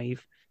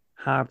 5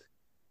 had.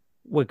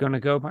 We're going to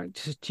go back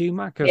to Stu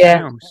Macher's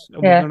house,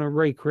 and we're going to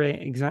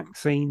recreate exact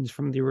scenes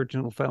from the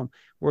original film.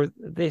 Where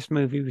this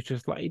movie was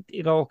just like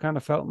it all kind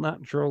of felt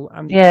natural,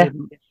 and it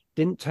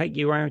didn't take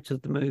you out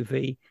of the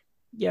movie.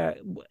 Yeah,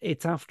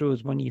 it's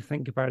afterwards when you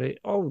think about it.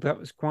 Oh, that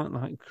was quite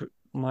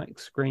like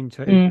Scream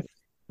 2.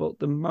 But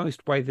the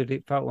most way that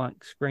it felt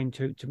like Scream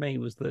 2 to me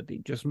was that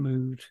it just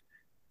moved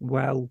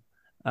well.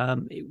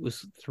 It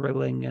was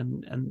thrilling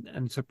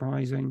and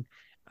surprising,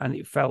 and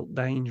it felt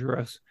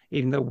dangerous,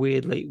 even though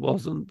weirdly it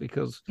wasn't,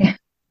 because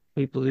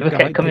people who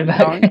died coming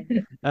back.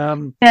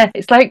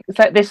 It's like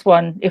this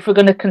one. If we're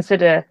going to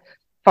consider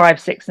 5,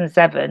 6, and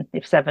 7,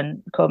 if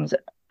 7 comes,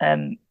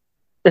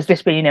 there's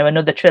this been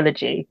another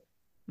trilogy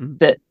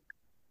that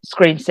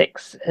Scream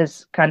 6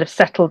 has kind of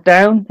settled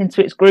down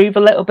into its groove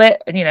a little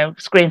bit, and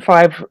Scream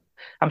 5,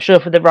 I'm sure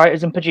for the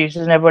writers and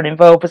producers and everyone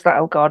involved was like,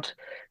 oh god,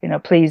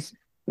 please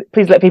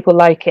let people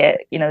like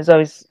it. There's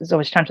always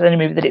chance with any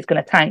movie that it's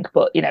going to tank,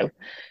 but it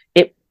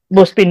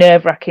must be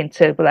nerve-wracking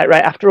to be like,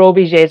 right, after all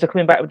these years of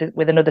coming back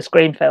with another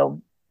Scream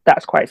film,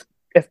 that's quite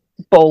a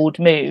bold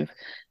move.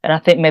 And I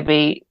think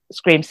maybe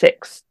Scream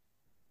 6,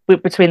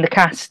 between the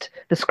cast,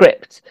 the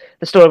script,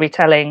 the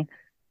storytelling,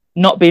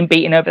 not being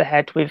beaten over the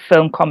head with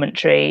film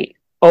commentary,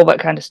 all that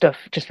kind of stuff,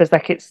 just feels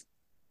like it's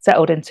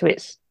settled into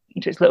its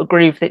little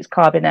groove that it's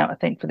carving out, I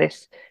think, for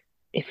this,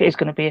 if it is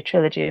going to be a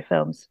trilogy of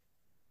films.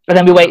 But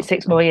then we wait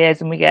 6 more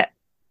years and we get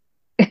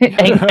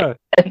 8.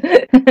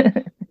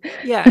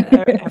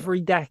 Every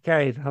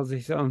decade has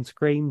its own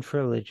Scream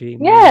trilogy.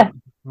 Yeah.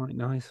 Quite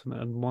nice,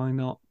 and why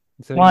not?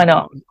 So why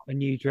not? A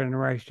new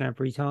generation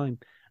every time.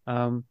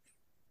 I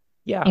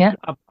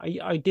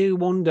do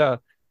wonder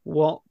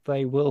what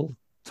they will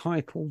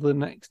title the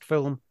next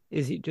film.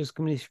 Is it just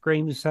going to be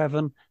Scream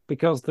 7?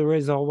 Because there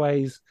is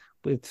always,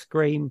 with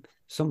Scream,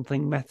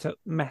 something meta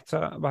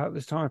about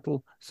the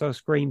title. So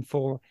Scream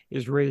 4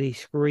 is really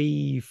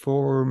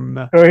Scream.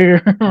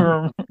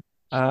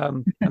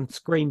 And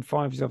Scream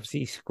 5 is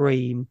obviously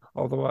Scream,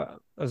 although,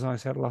 as I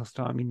said last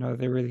time,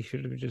 they really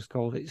should have just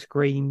called it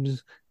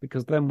Screams,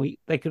 because then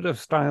they could have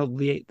styled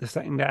the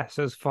second S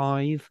as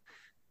 5.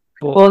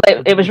 But well,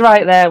 it was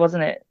right there,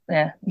 wasn't it?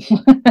 Yeah.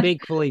 but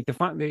equally, the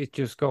fact that it's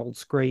just called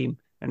Scream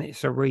and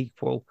it's a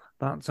requel,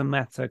 that's a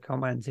meta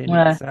comment in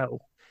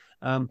itself.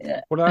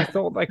 What I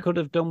thought they could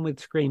have done with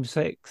Scream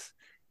 6,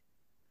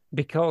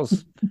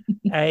 because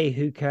A,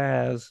 who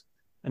cares,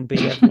 and B,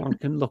 everyone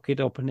can look it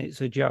up and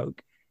it's a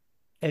joke,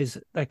 is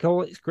they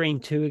call it Scream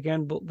 2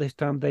 again, but this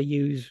time they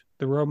use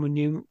the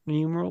Roman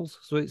numerals,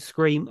 so it's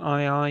Scream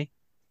II.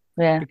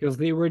 Yeah. Because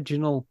the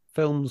original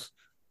films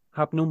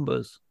have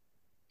numbers.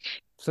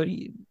 So,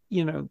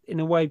 in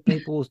a way,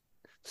 people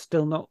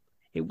still not...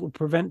 It will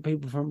prevent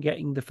people from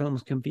getting the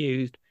films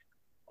confused.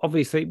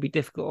 Obviously, it'd be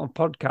difficult on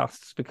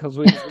podcasts because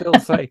we still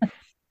say,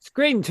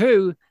 Scream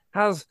 2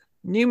 has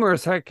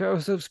numerous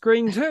echoes of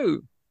Scream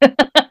 2.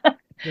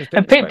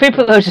 And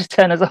people will just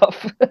turn us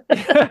off.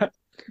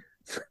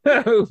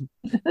 So,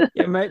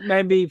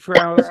 maybe for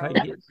our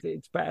sake,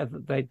 it's better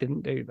that they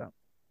didn't do that.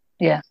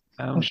 Yeah,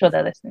 I'm sure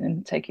they're listening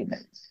and taking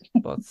notes.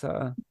 But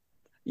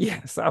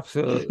yes,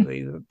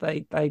 absolutely,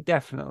 they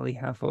definitely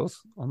have us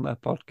on their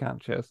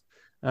podcatchers.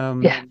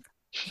 Yeah.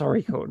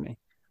 Sorry, Courtney.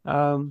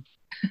 About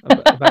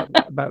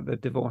the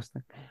divorce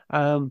thing.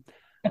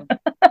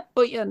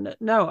 But yeah,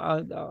 no,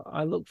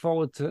 I look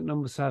forward to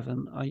number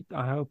 7.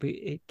 I hope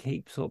it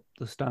keeps up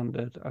the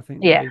standard. I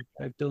think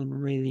they've done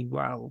really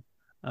well.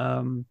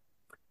 And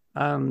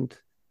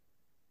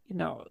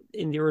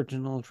in the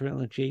original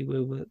trilogy,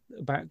 we were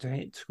about to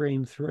hit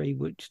Scream 3,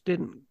 which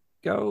didn't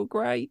go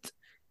great.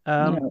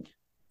 No.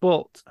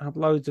 But had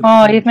loads of...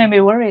 Oh, you've made me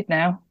worried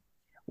now.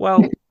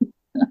 Well,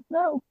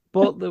 no.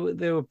 But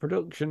there were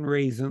production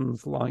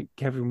reasons, like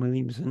Kevin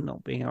Williamson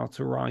not being able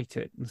to write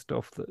it and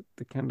stuff,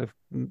 that kind of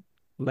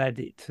led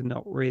it to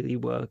not really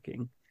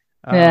working.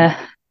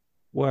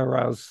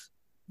 Whereas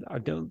I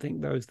don't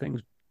think those type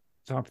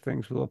of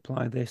things will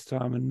apply this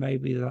time, and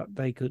maybe that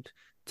they could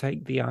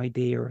take the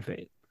idea of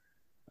it.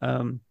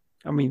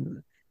 I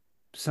mean,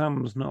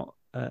 Sam's not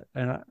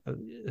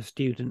a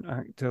student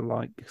actor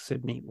like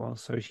Sydney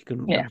was, so she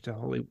couldn't go to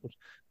Hollywood.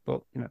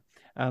 But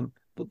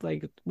but they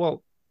could.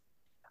 Well,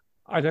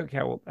 I don't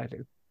care what they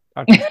do.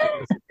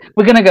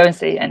 We're going to go and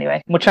see it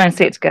anyway. We'll try and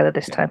see it together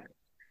this time.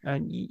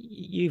 And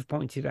you've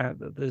pointed out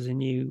that there's a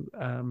new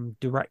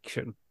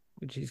direction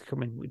which is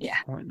coming, which is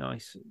quite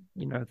nice.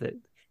 That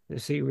the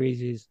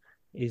series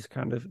is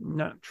kind of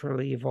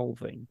naturally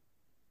evolving,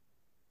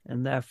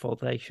 and therefore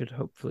they should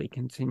hopefully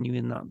continue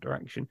in that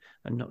direction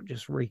and not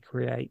just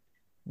recreate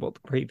what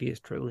the previous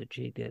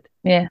trilogy did.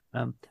 Yeah.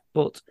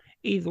 But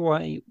either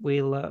way,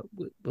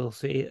 we'll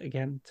see it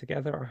again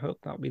together. I hope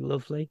that'll be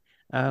lovely.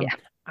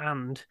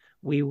 And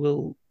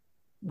we'll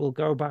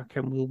go back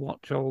and we'll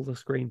watch all the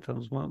Scream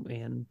films, won't we?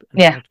 And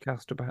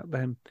podcast about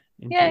them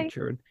in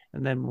future,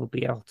 and then we'll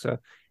be able to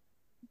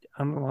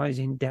analyze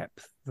in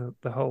depth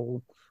the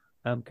whole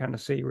kind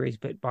of series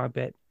bit by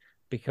bit,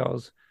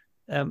 because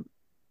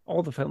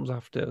all the films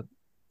after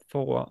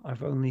 4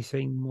 I've only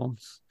seen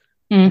once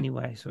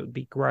anyway, so it'd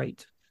be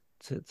great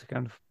to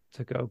kind of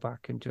to go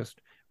back and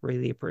just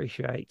really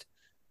appreciate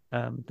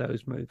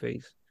those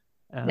movies.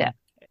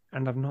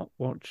 And I've not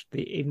watched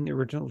even the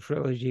original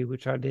trilogy,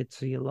 which I did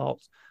see a lot.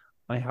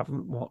 I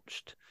haven't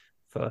watched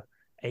for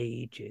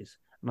ages,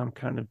 and I'm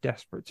kind of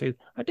desperate to.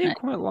 I do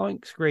quite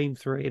like Scream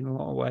 3 in a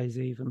lot of ways,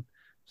 even.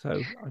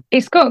 So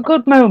it's got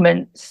good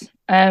moments,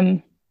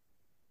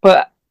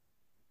 but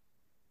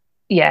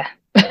yeah,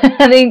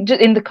 I think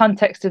just in the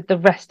context of the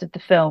rest of the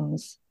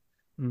films,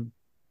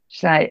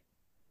 it's like,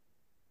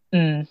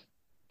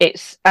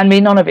 it's. I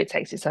mean, none of it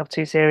takes itself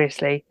too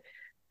seriously,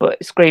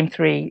 but Scream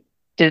 3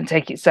 didn't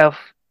take itself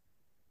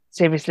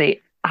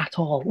seriously at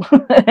all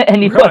at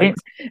any point.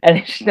 And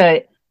it's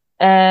like,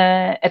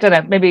 I don't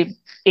know, maybe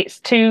it's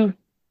too...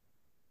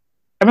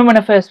 I remember when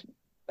I first...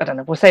 I don't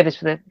know, we'll save this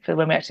for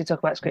when we actually talk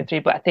about Scream 3,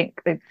 but I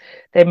think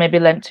they maybe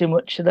lent too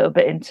much a little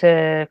bit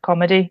into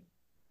comedy.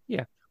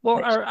 Yeah.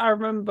 Well, I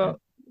remember,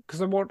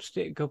 because I watched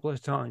it a couple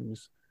of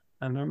times,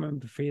 and I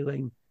remember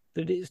feeling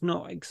that it's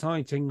not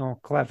exciting or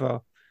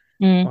clever,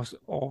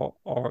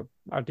 or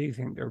I do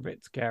think they're a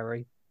bit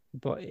scary,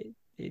 but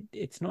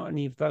it's not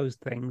any of those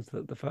things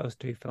that the first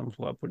 2 films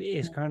were, but it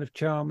is kind of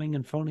charming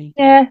and funny.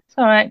 Yeah, it's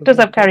all right. It does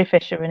have Carrie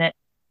Fisher in it.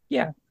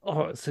 Yeah.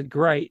 Oh, it's a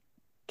great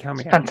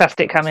cameo.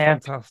 Fantastic cameo.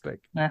 It's fantastic.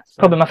 Yeah, it's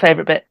probably my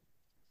favourite bit.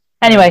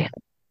 Anyway,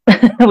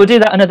 we'll do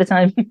that another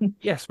time.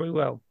 Yes, we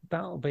will.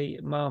 That'll be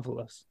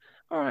marvellous.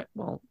 All right.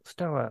 Well,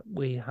 Stella,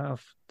 we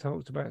have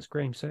talked about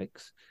Scream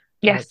 6.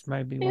 Yes.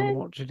 Maybe we'll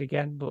watch it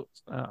again, but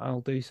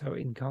I'll do so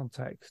in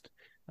context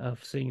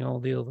of seeing all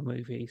the other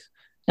movies.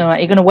 All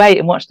right, you're going to wait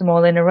and watch them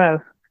all in a row?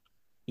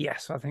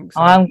 Yes, I think so.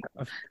 I'm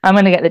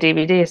going to get the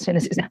DVD as soon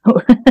as it's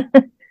out,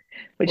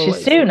 which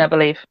is soon, I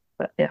believe.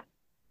 But yeah,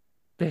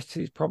 this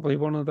is probably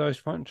one of those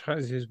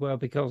franchises where,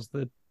 because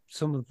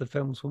some of the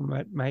films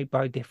were made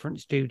by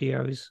different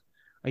studios,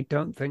 I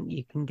don't think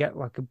you can get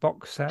like a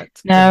box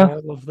set of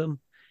all of them.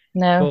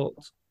 No.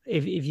 But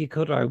if you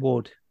could, I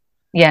would.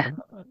 Yeah,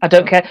 I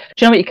don't care. Do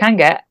you know what you can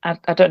get?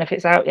 I don't know if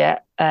it's out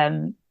yet.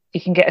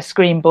 You can get a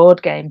Scream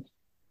board game.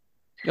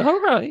 All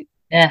right.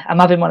 Yeah, I'm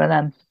having one of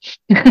them.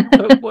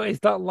 So, what is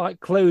that like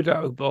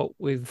Cluedo, but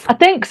with I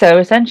think so,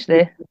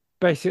 essentially.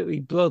 basically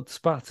blood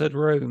spattered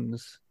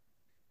rooms?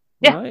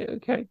 Yeah. Right.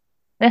 Okay.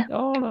 Yeah.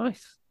 Oh,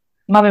 nice.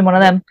 I'm having one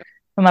of them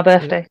for my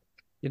birthday.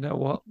 You know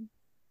what?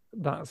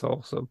 That's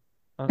awesome.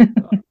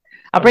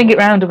 I'll bring it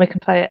round and we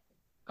can play it.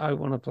 I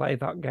want to play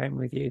that game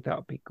with you.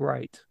 That'd be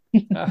great.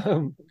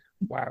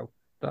 Wow.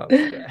 That's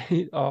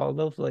oh,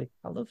 lovely.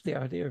 I love the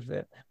idea of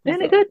it.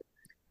 Isn't it good?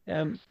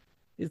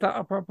 Is that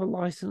a proper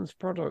licensed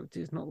product?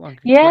 It's not like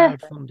a Yeah.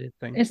 crowdfunded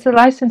thing. It's the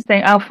license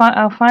thing.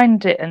 I'll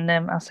find it and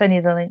I'll send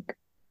you the link.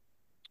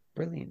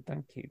 Brilliant,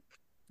 thank you.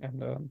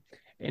 And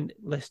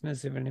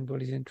listeners, if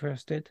anybody's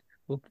interested,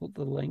 we'll put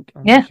the link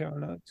on the show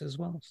notes as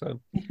well,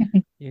 so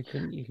you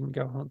can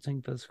go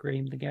hunting for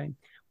Scream the game.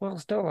 Well,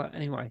 Stella,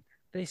 anyway,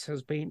 this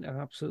has been an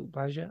absolute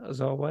pleasure as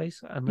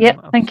always. And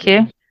thank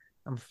you.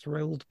 I'm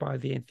thrilled by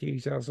the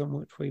enthusiasm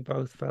which we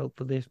both felt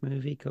for this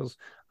movie, because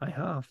I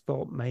half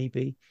thought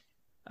maybe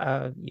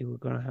you were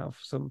going to have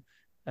some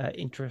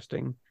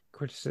interesting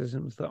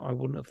criticisms that I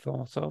wouldn't have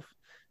thought of,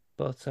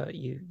 but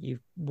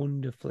you've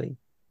wonderfully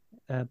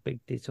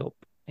bigged it up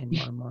in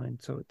my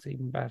mind, so it's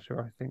even better,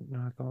 I think,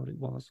 than I thought it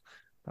was.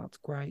 That's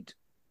great.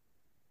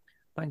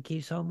 Thank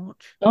you so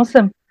much.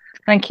 Awesome.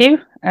 Thank you.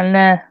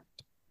 And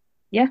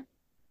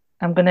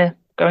I'm gonna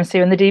go and see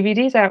when the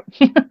DVD's out.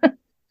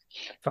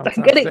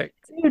 Fantastic.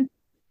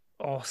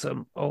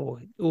 Awesome. Oh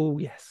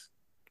yes.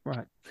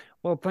 Right.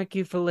 Well, thank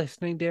you for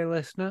listening, dear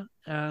listener,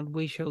 and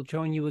we shall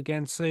join you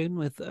again soon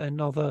with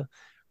another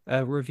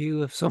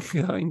review of some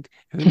kind.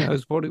 Who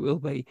knows what it will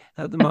be?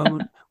 At the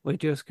moment, we're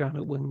just kind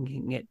of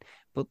winging it.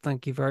 But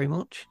thank you very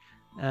much,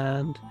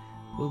 and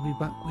we'll be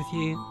back with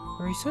you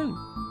very soon.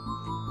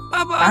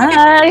 Bye-bye.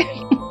 Bye.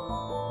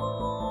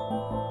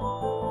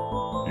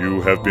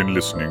 You have been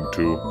listening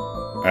to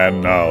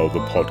And Now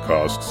the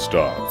Podcast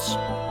Starts.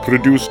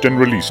 Produced and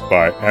released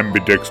by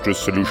Ambidextrous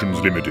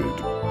Solutions Limited.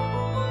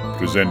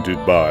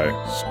 Presented by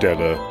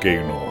Stella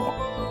Gaynor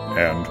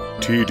and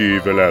T.D.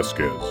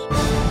 Velasquez.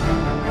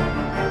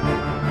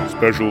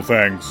 Special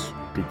thanks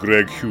to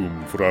Greg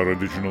Hume for our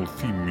original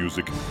theme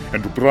music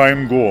and to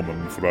Brian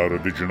Gorman for our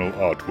original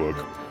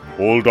artwork.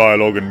 All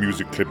dialogue and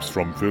music clips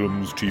from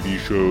films, TV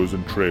shows,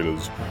 and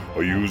trailers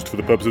are used for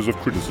the purposes of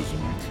criticism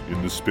in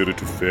the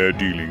spirit of fair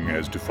dealing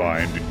as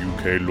defined in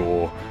UK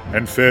law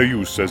and fair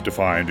use as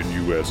defined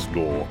in US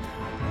law.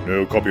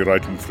 No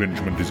copyright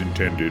infringement is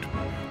intended.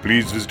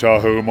 Please visit our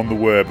home on the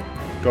web,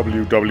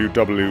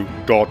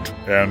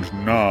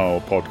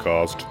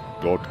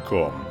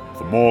 www.andnowpodcast.com,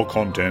 for more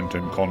content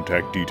and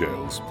contact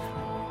details.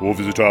 Or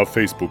visit our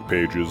Facebook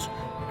pages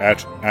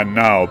at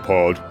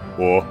AndNowPod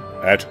or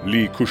at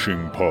Lee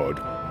Cushing Pod.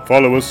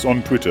 Follow us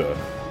on Twitter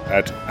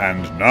at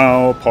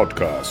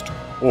AndNowPodcast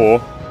or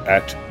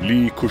at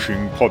Lee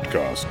Cushing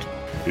Podcast.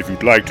 If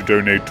you'd like to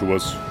donate to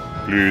us,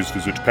 please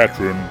visit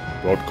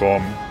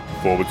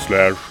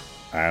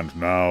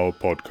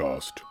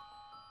patreon.com/AndNowPodcast.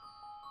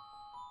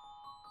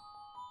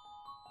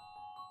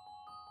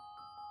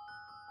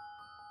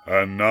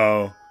 And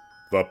now,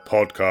 the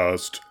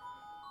podcast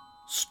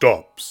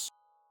stops.